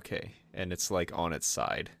 Okay, and it's like on its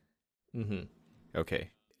side. Mm-hmm.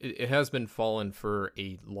 Okay. It has been fallen for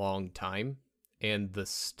a long time, and the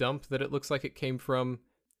stump that it looks like it came from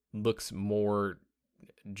looks more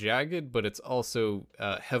jagged, but it's also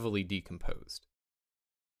heavily decomposed.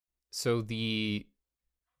 So the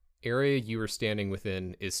area you are standing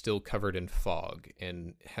within is still covered in fog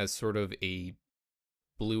and has sort of a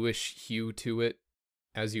bluish hue to it.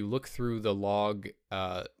 As you look through the log,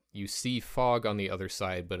 you see fog on the other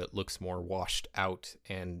side, but it looks more washed out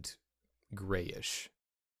and grayish.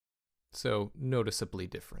 So noticeably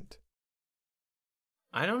different.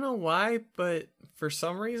 I don't know why, but for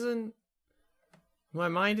some reason, my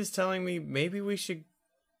mind is telling me maybe we should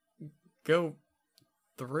go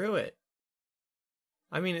through it.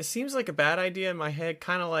 I mean, it seems like a bad idea in my head,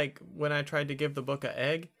 kind of like when I tried to give the book an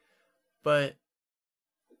egg, but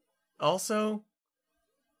also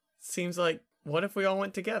seems like, what if we all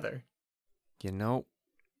went together? You know,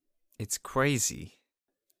 it's crazy,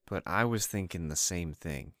 but I was thinking the same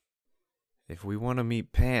thing. If we want to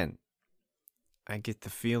meet Pan, I get the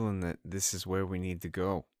feeling that this is where we need to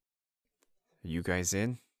go. Are you guys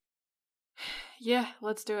in? Yeah,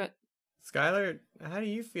 let's do it. Skylar, how do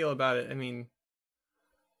you feel about it? I mean,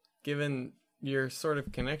 given your sort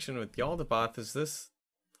of connection with Yaldabaoth, is this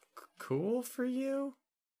cool for you?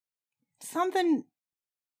 Something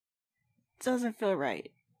doesn't feel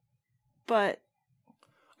right. But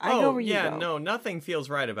I go where you go. No, nothing feels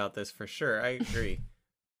right about this for sure. I agree.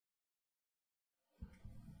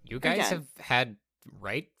 You guys Again. have had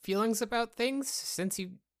right feelings about things since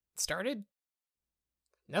you started?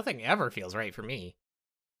 Nothing ever feels right for me.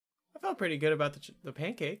 I felt pretty good about the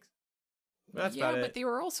pancakes. That's yeah, about but it. they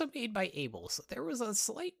were also made by Abel, so there was a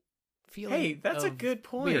slight feeling Hey, that's a of good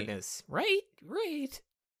point. weirdness. Right? Right.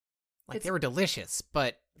 Like, It's- they were delicious,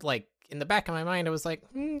 but, like, in the back of my mind, I was like,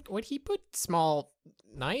 would he put small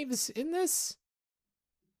knives in this?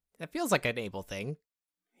 That feels like an Abel thing.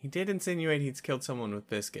 He did insinuate he'd killed someone with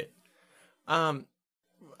biscuit.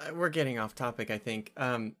 We're getting off topic, I think.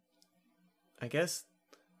 I guess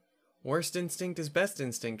worst instinct is best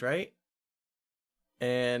instinct, right?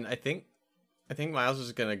 And I think Miles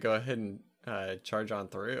is gonna go ahead and charge on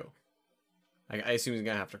through. I assume he's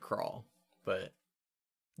gonna have to crawl, but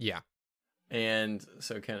Yeah. and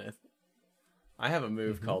so Kenneth, I have a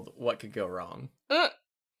move called "What Could Go Wrong,"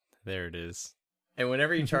 There it is. and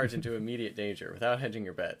whenever you charge into immediate danger without hedging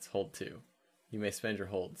your bets, hold 2. You may spend your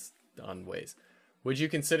holds on ways. Would you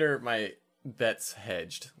consider my bets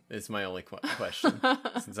hedged? Is my only question.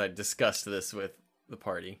 Since I discussed this with the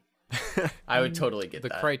party, I would totally get The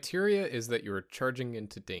that. criteria is that you're charging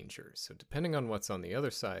into danger. So depending on what's on the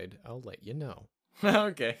other side, I'll let you know.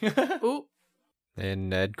 Okay. Ooh. And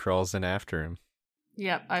Ned crawls in after him,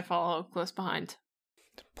 Yep, I follow close behind.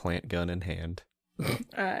 plant gun in hand.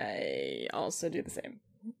 I also do the same.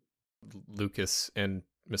 Lucas and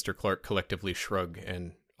Mr. Clark collectively shrug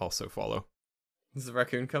and also follow. Is the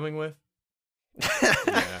raccoon coming with?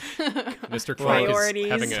 Yeah. Mr. Clark Priorities.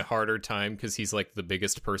 is having a harder time because he's like the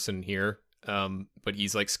biggest person here. But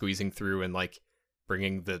he's like squeezing through and like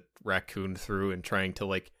bringing the raccoon through and trying to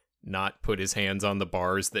like not put his hands on the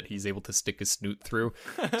bars that he's able to stick his snoot through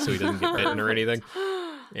so he doesn't get bitten or anything.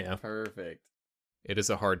 Yeah. Perfect. It is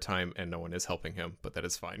a hard time and no one is helping him, but that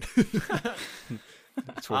is fine.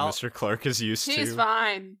 That's what I'll- Mr. Clark is used to. He's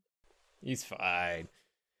fine. He's fine.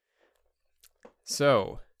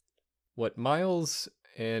 So, what Miles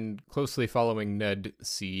and closely following Ned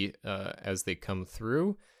see as they come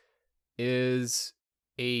through is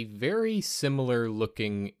a very similar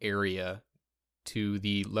looking area to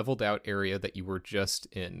the leveled out area that you were just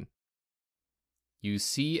in. You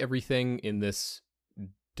see everything in this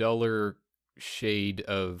duller shade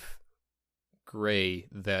of gray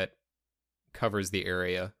that covers the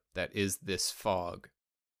area that is this fog.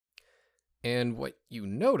 And what you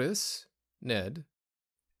notice, Ned,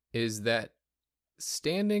 is that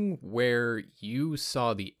standing where you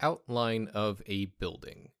saw the outline of a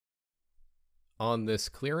building on this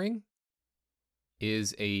clearing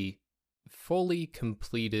is a fully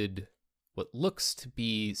completed, what looks to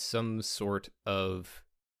be some sort of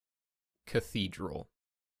cathedral.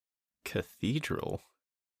 Cathedral?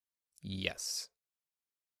 Yes.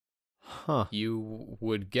 Huh. You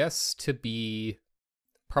would guess to be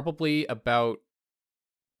probably about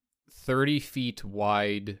 30 feet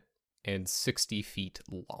wide and 60 feet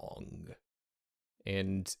long,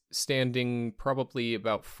 and standing probably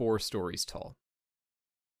about 4 stories tall.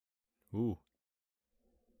 Ooh.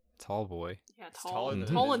 Tall boy. Yeah, It's tall, taller than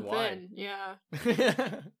tall it is and wide. thin.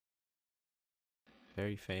 Yeah.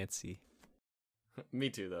 Very fancy. Me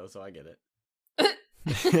too, though, so I get it.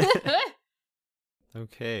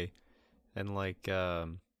 Okay. And like,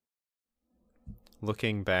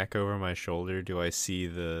 looking back over my shoulder, do I see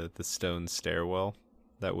the stone stairwell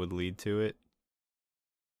that would lead to it?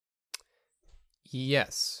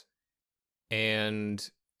 Yes. And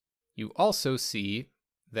you also see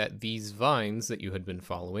that these vines that you had been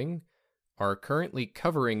following are currently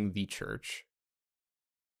covering the church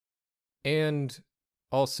and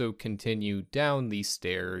also continue down these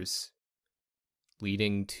stairs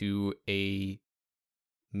leading to a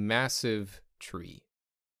massive tree,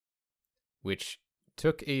 which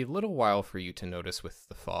took a little while for you to notice with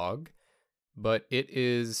the fog, but it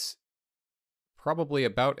is probably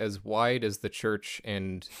about as wide as the church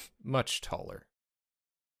and much taller.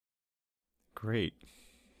 Great.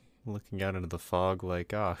 Looking out into the fog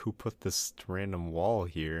like, who put this random wall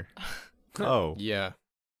here? Oh, Yeah.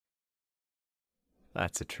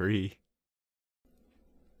 that's a tree.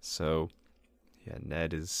 So, yeah,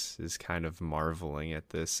 Ned is kind of marveling at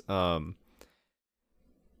this.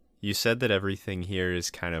 You said that everything here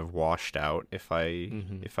is kind of washed out. If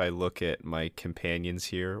I look at my companions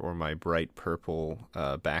here, or my bright purple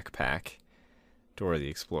backpack, Dora the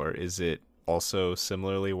Explorer, is it also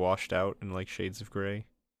similarly washed out in like shades of gray?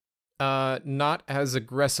 Not as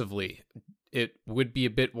aggressively. It would be a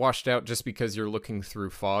bit washed out just because you're looking through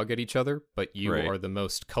fog at each other, but you Right. are the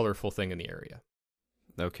most colorful thing in the area.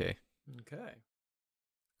 Okay. Okay.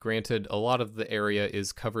 Granted, a lot of the area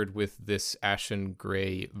is covered with this ashen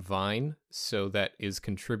gray vine, so that is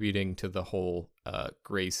contributing to the whole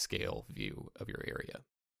grayscale view of your area.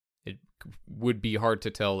 It would be hard to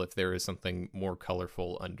tell if there is something more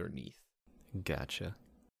colorful underneath. Gotcha.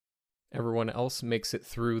 Everyone else makes it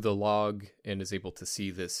through the log and is able to see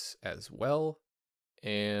this as well.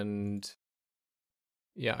 And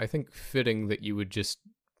yeah, I think fitting that you would just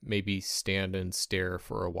maybe stand and stare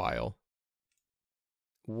for a while.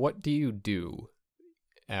 What do you do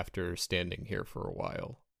after standing here for a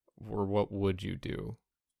while? Or what would you do?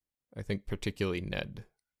 I think particularly Ned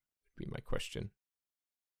would be my question.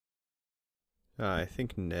 I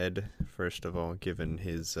think Ned, first of all, given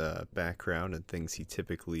his background and things he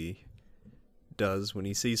typically does when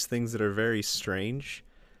he sees things that are very strange,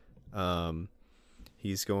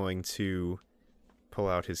 he's going to pull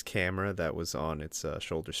out his camera that was on its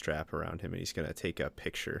shoulder strap around him, and he's going to take a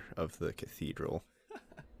picture of the cathedral.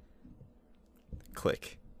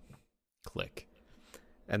 Click. Click.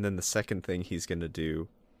 And then the second thing he's going to do,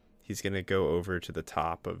 he's going to go over to the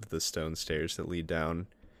top of the stone stairs that lead down.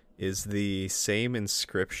 Is the same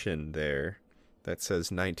inscription there that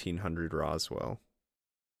says 1900 Roswell?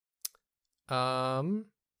 No,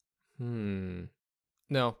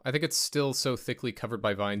 I think it's still so thickly covered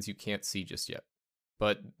by vines you can't see just yet.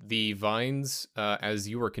 But the vines, as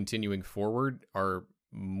you are continuing forward, are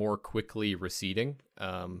more quickly receding.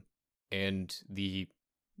 And the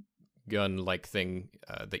gun-like thing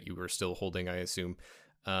that you were still holding, I assume,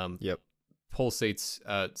 pulsates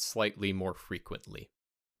slightly more frequently.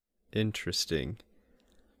 Interesting.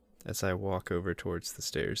 As I walk over towards the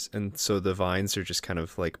stairs. And so the vines are just kind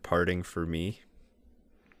of like parting for me,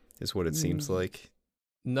 is what it seems like.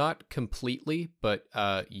 Not completely, but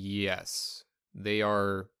yes. They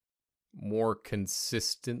are more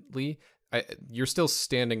consistently. You're still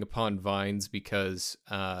standing upon vines because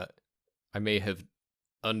I may have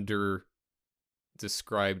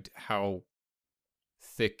described how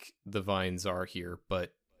thick the vines are here,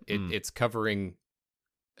 but it's covering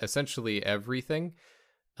essentially everything.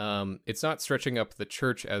 It's not stretching up the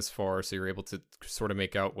church as far, so you're able to sort of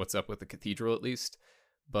make out what's up with the cathedral at least,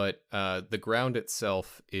 but the ground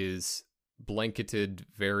itself is blanketed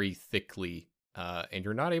very thickly, and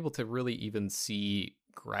you're not able to really even see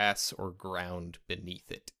grass or ground beneath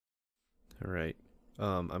it. All right.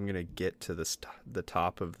 I'm going to get to the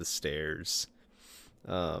top of the stairs,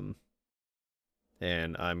 and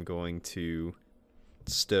I'm going to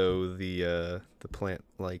stow the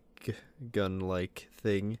plant-like, gun-like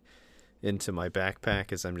thing into my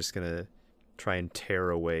backpack as I'm just going to try and tear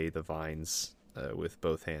away the vines with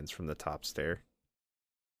both hands from the top stair.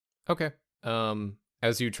 Okay.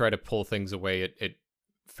 As you try to pull things away, it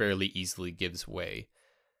fairly easily gives way.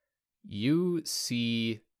 You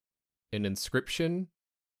see an inscription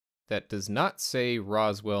that does not say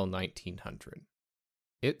Roswell 1900.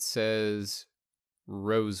 It says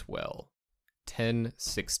Rosewell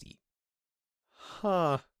 1060.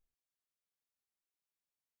 Huh.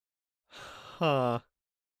 Huh.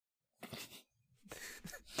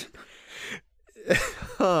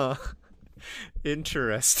 Huh.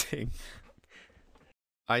 Interesting.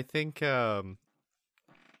 I think, okay.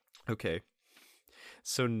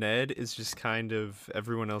 So Ned is just kind of,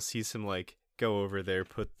 everyone else sees him, like, go over there,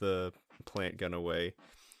 put the plant gun away,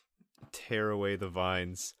 tear away the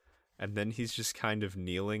vines, and then he's just kind of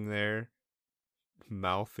kneeling there,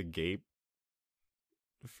 mouth agape,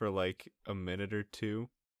 for, like, a minute or two.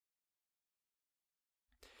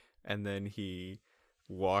 And then he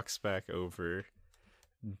walks back over,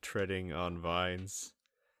 treading on vines,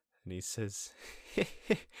 and he says,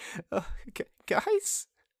 guys,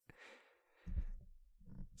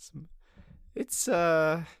 it's,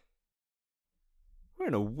 we're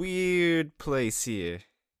in a weird place here.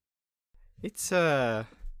 It's, right,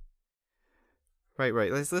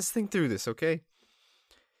 let's think through this, okay?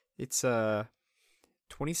 It's,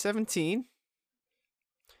 2017.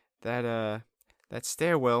 That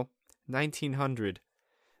stairwell, 1900.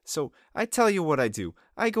 So, I tell you what I do.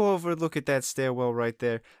 I go over and look at that stairwell right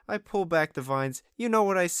there. I pull back the vines. You know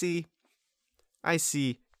what I see? I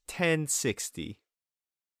see 1060.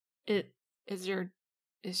 Is your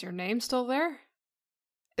name still there?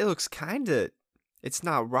 It looks kinda... It's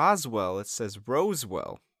not Roswell, it says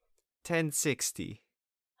Rosewell. 1060.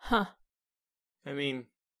 Huh. I mean,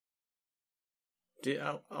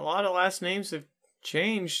 a lot of last names have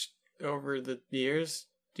changed over the years.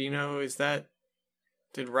 Do you know,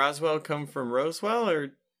 did Roswell come from Rosewell,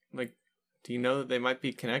 or, like, do you know that they might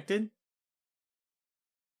be connected?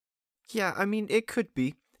 Yeah, I mean, it could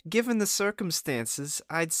be. Given the circumstances,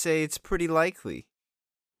 I'd say it's pretty likely.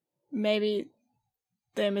 Maybe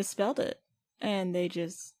They misspelled it, and they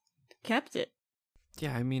just kept it.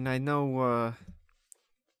 Yeah, I mean, I know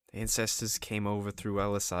ancestors came over through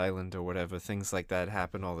Ellis Island or whatever. Things like that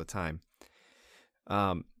happen all the time.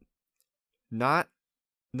 Not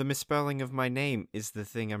the misspelling of my name is the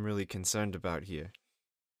thing I'm really concerned about here.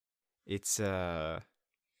 It's the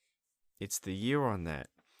year on that.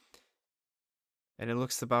 And it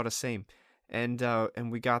looks about the same. And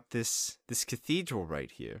we got this cathedral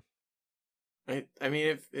right here. I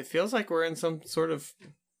mean, it feels like we're in some sort of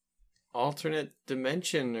alternate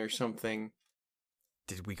dimension or something.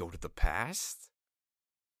 Did we go to the past?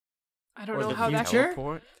 I don't Or know the how that future?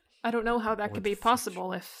 Teleport? I don't know how that Or could the be future.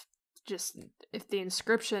 possible if the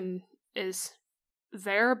inscription is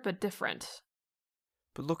there but different.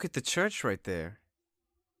 But look at the church right there.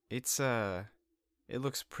 It's it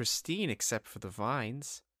looks pristine except for the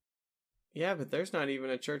vines. Yeah, but there's not even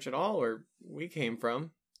a church at all where we came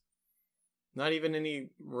from. Not even any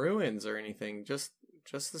ruins or anything, just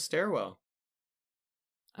the stairwell.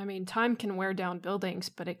 I mean, time can wear down buildings,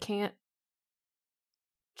 but it can't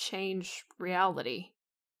change reality.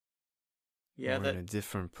 Yeah, We're that in a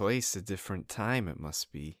different place, a different time it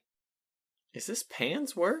must be. is this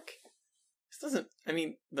Pan's work? This doesn't. I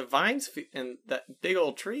mean, the vines and that big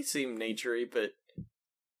old tree seem naturey, but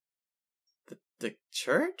the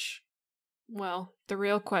church? Well, the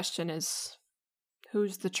real question is,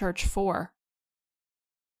 who's the church for?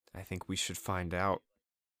 I think we should find out.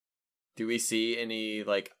 Do we see any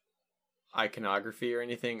like iconography or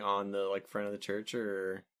anything on the like front of the church,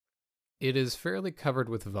 or? It is fairly covered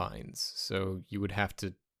with vines, so you would have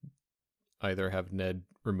to either have Ned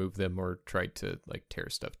remove them or try to like tear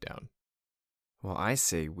stuff down. Well, I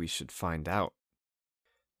say we should find out.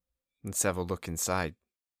 Let's have a look inside.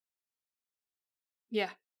 Yeah.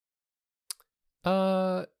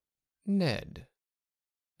 Ned.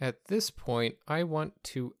 At this point, I want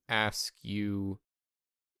to ask you,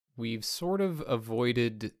 we've sort of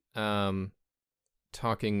avoided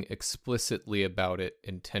talking explicitly about it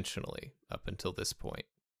intentionally up until this point.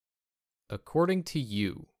 According to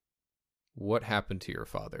you, what happened to your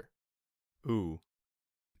father? Ooh.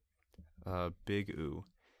 Big ooh.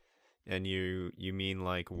 And you mean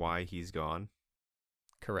like why he's gone?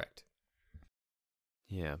 Correct.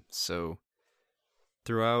 Yeah, so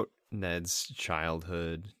throughout Ned's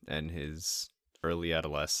childhood and his early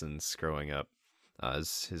adolescence growing up,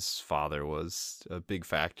 as his father was a big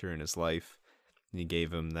factor in his life. He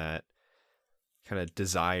gave him that kind of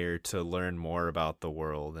desire to learn more about the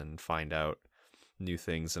world and find out new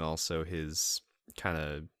things, and also his kind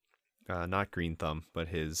of, not green thumb, but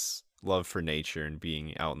his love for nature and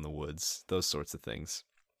being out in the woods, those sorts of things.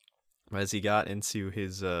 As he got into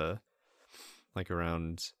his, like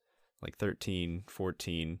around like 13,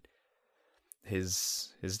 14,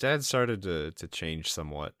 his dad started to change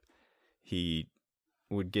somewhat. He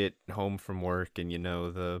would get home from work and,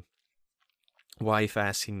 the wife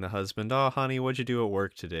asking the husband, "Oh, honey, what'd you do at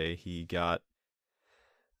work today?" He got,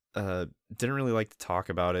 didn't really like to talk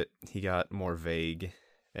about it. He got more vague,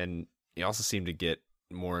 and he also seemed to get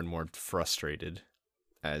more and more frustrated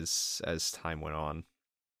as time went on.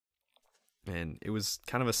 And it was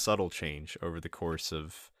kind of a subtle change over the course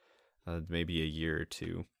of maybe a year or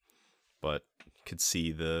two, but could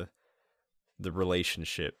see the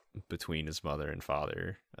relationship between his mother and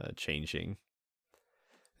father changing.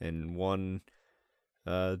 And one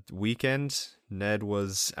weekend, Ned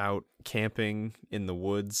was out camping in the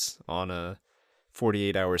woods on a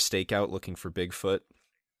 48-hour stakeout looking for Bigfoot.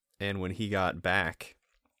 And when he got back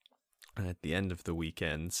at the end of the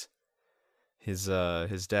weekends, his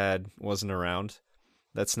dad wasn't around.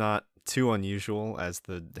 That's not too unusual, as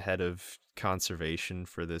the head of conservation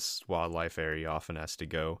for this wildlife area often has to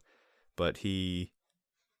go. But he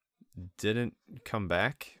didn't come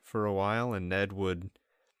back for a while, and Ned would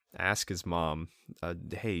ask his mom,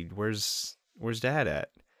 "Hey, where's Dad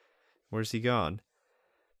at? Where's he gone?"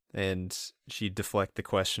 And she'd deflect the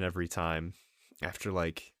question every time. After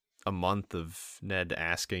like a month of Ned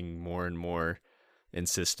asking more and more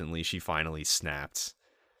insistently, she finally snapped.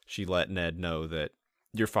 She let Ned know that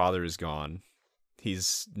your father is gone.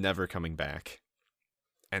 He's never coming back.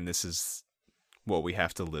 And this is what we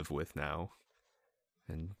have to live with now.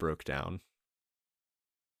 And broke down.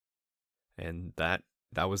 And that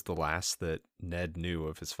was the last that Ned knew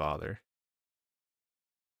of his father.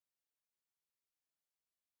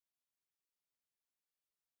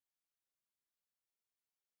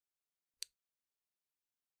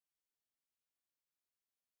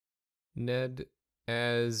 Ned,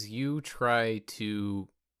 as you try to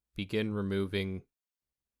begin removing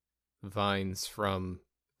vines from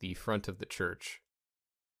the front of the church,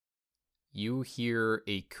 you hear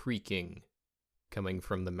a creaking coming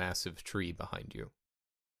from the massive tree behind you.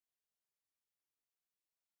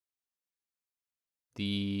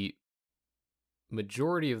 The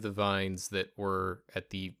majority of the vines that were at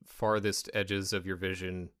the farthest edges of your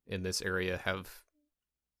vision in this area have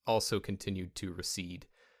also continued to recede.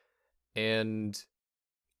 And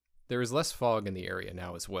there is less fog in the area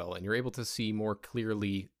now as well, and you're able to see more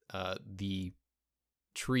clearly the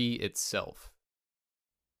tree itself.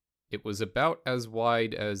 It was about as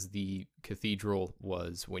wide as the cathedral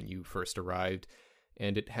was when you first arrived,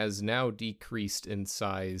 and it has now decreased in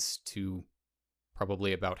size to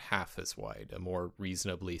probably about half as wide, a more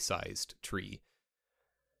reasonably sized tree.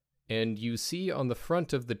 And you see on the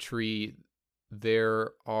front of the tree,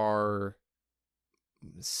 there are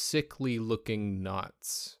sickly looking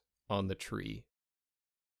knots on the tree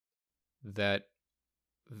that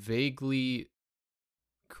vaguely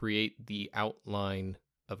create the outline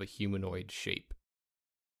of a humanoid shape.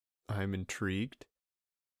 I'm intrigued.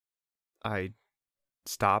 I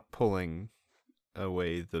stop pulling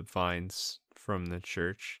away the vines from the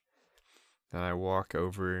church, and I walk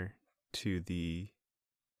over to the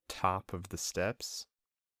top of the steps,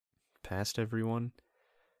 past everyone.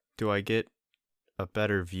 Do I get a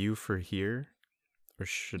better view for here, or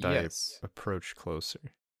should Yes. I approach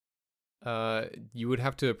closer? You would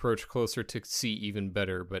have to approach closer to see even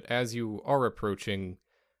better, but as you are approaching,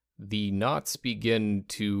 the knots begin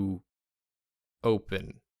to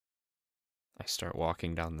open. I start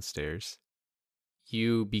walking down the stairs.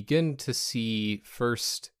 You begin to see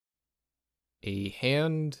first a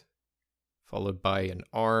hand, followed by an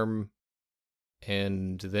arm,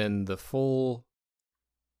 and then the full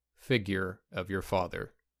figure of your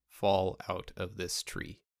father fall out of this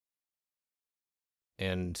tree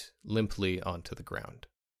and limply onto the ground.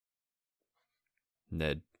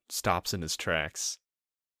 Ned stops in his tracks,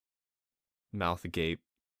 mouth agape.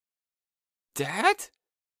 Dad?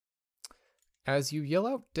 As you yell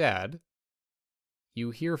out, "Dad,"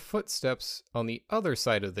 you hear footsteps on the other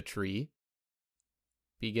side of the tree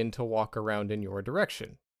begin to walk around in your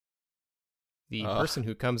direction. The person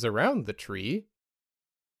who comes around the tree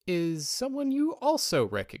is someone you also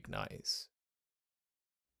recognize.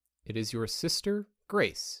 It is your sister,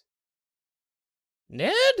 Grace.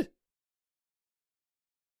 Ned?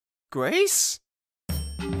 Grace?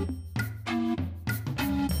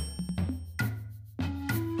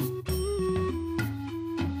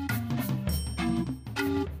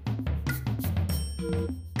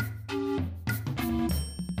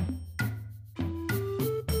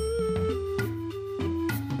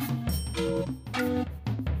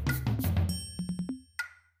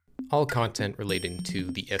 All content relating to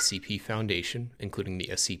the SCP Foundation, including the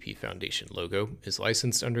SCP Foundation logo, is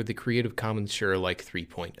licensed under the Creative Commons Share-alike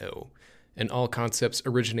 3.0, and all concepts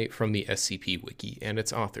originate from the SCP Wiki and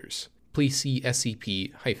its authors. Please see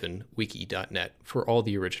scp-wiki.net for all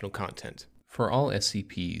the original content. For all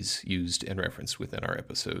SCPs used and referenced within our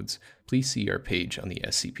episodes, please see our page on the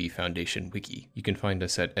SCP Foundation Wiki. You can find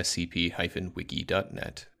us at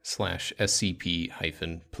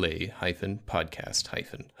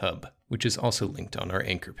scp-wiki.net/scp-play-podcast-hub, which is also linked on our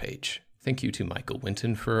Anchor page. Thank you to Michael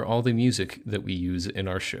Winton for all the music that we use in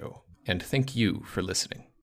our show, and thank you for listening.